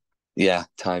go. Yeah,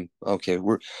 time. Okay,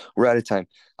 we're out of time.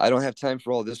 I don't have time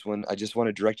for all this one. I just want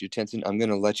to direct your attention. I'm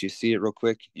going to let you see it real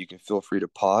quick. You can feel free to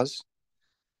pause.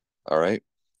 All right.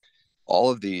 All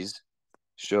of these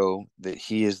show that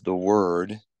he is the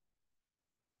word.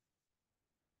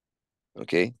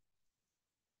 Okay.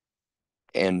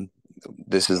 And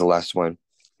this is the last one.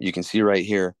 You can see right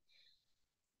here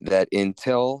that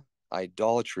until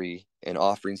idolatry and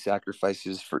offering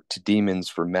sacrifices to demons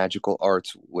for magical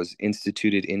arts was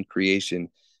instituted in creation,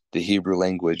 the Hebrew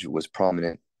language was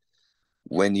prominent.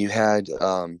 When you had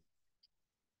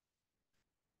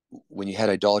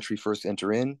idolatry first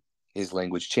enter in, his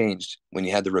language changed. When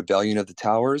you had the rebellion of the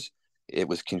towers, it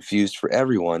was confused for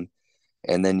everyone.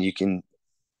 And then you can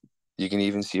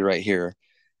even see right here.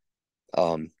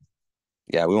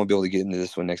 Yeah, we won't be able to get into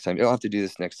this one next time. I'll have to do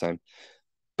this next time.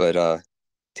 But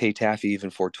Tay Taffy even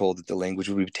foretold that the language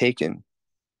would be taken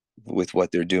with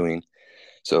what they're doing.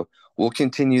 So we'll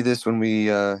continue this when we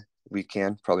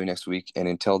can, probably next week. And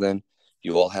until then,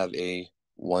 you all have a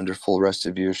wonderful rest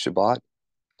of your Shabbat,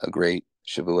 a great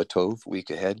Shavua Tov week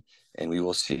ahead, and we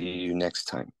will see you next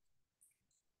time.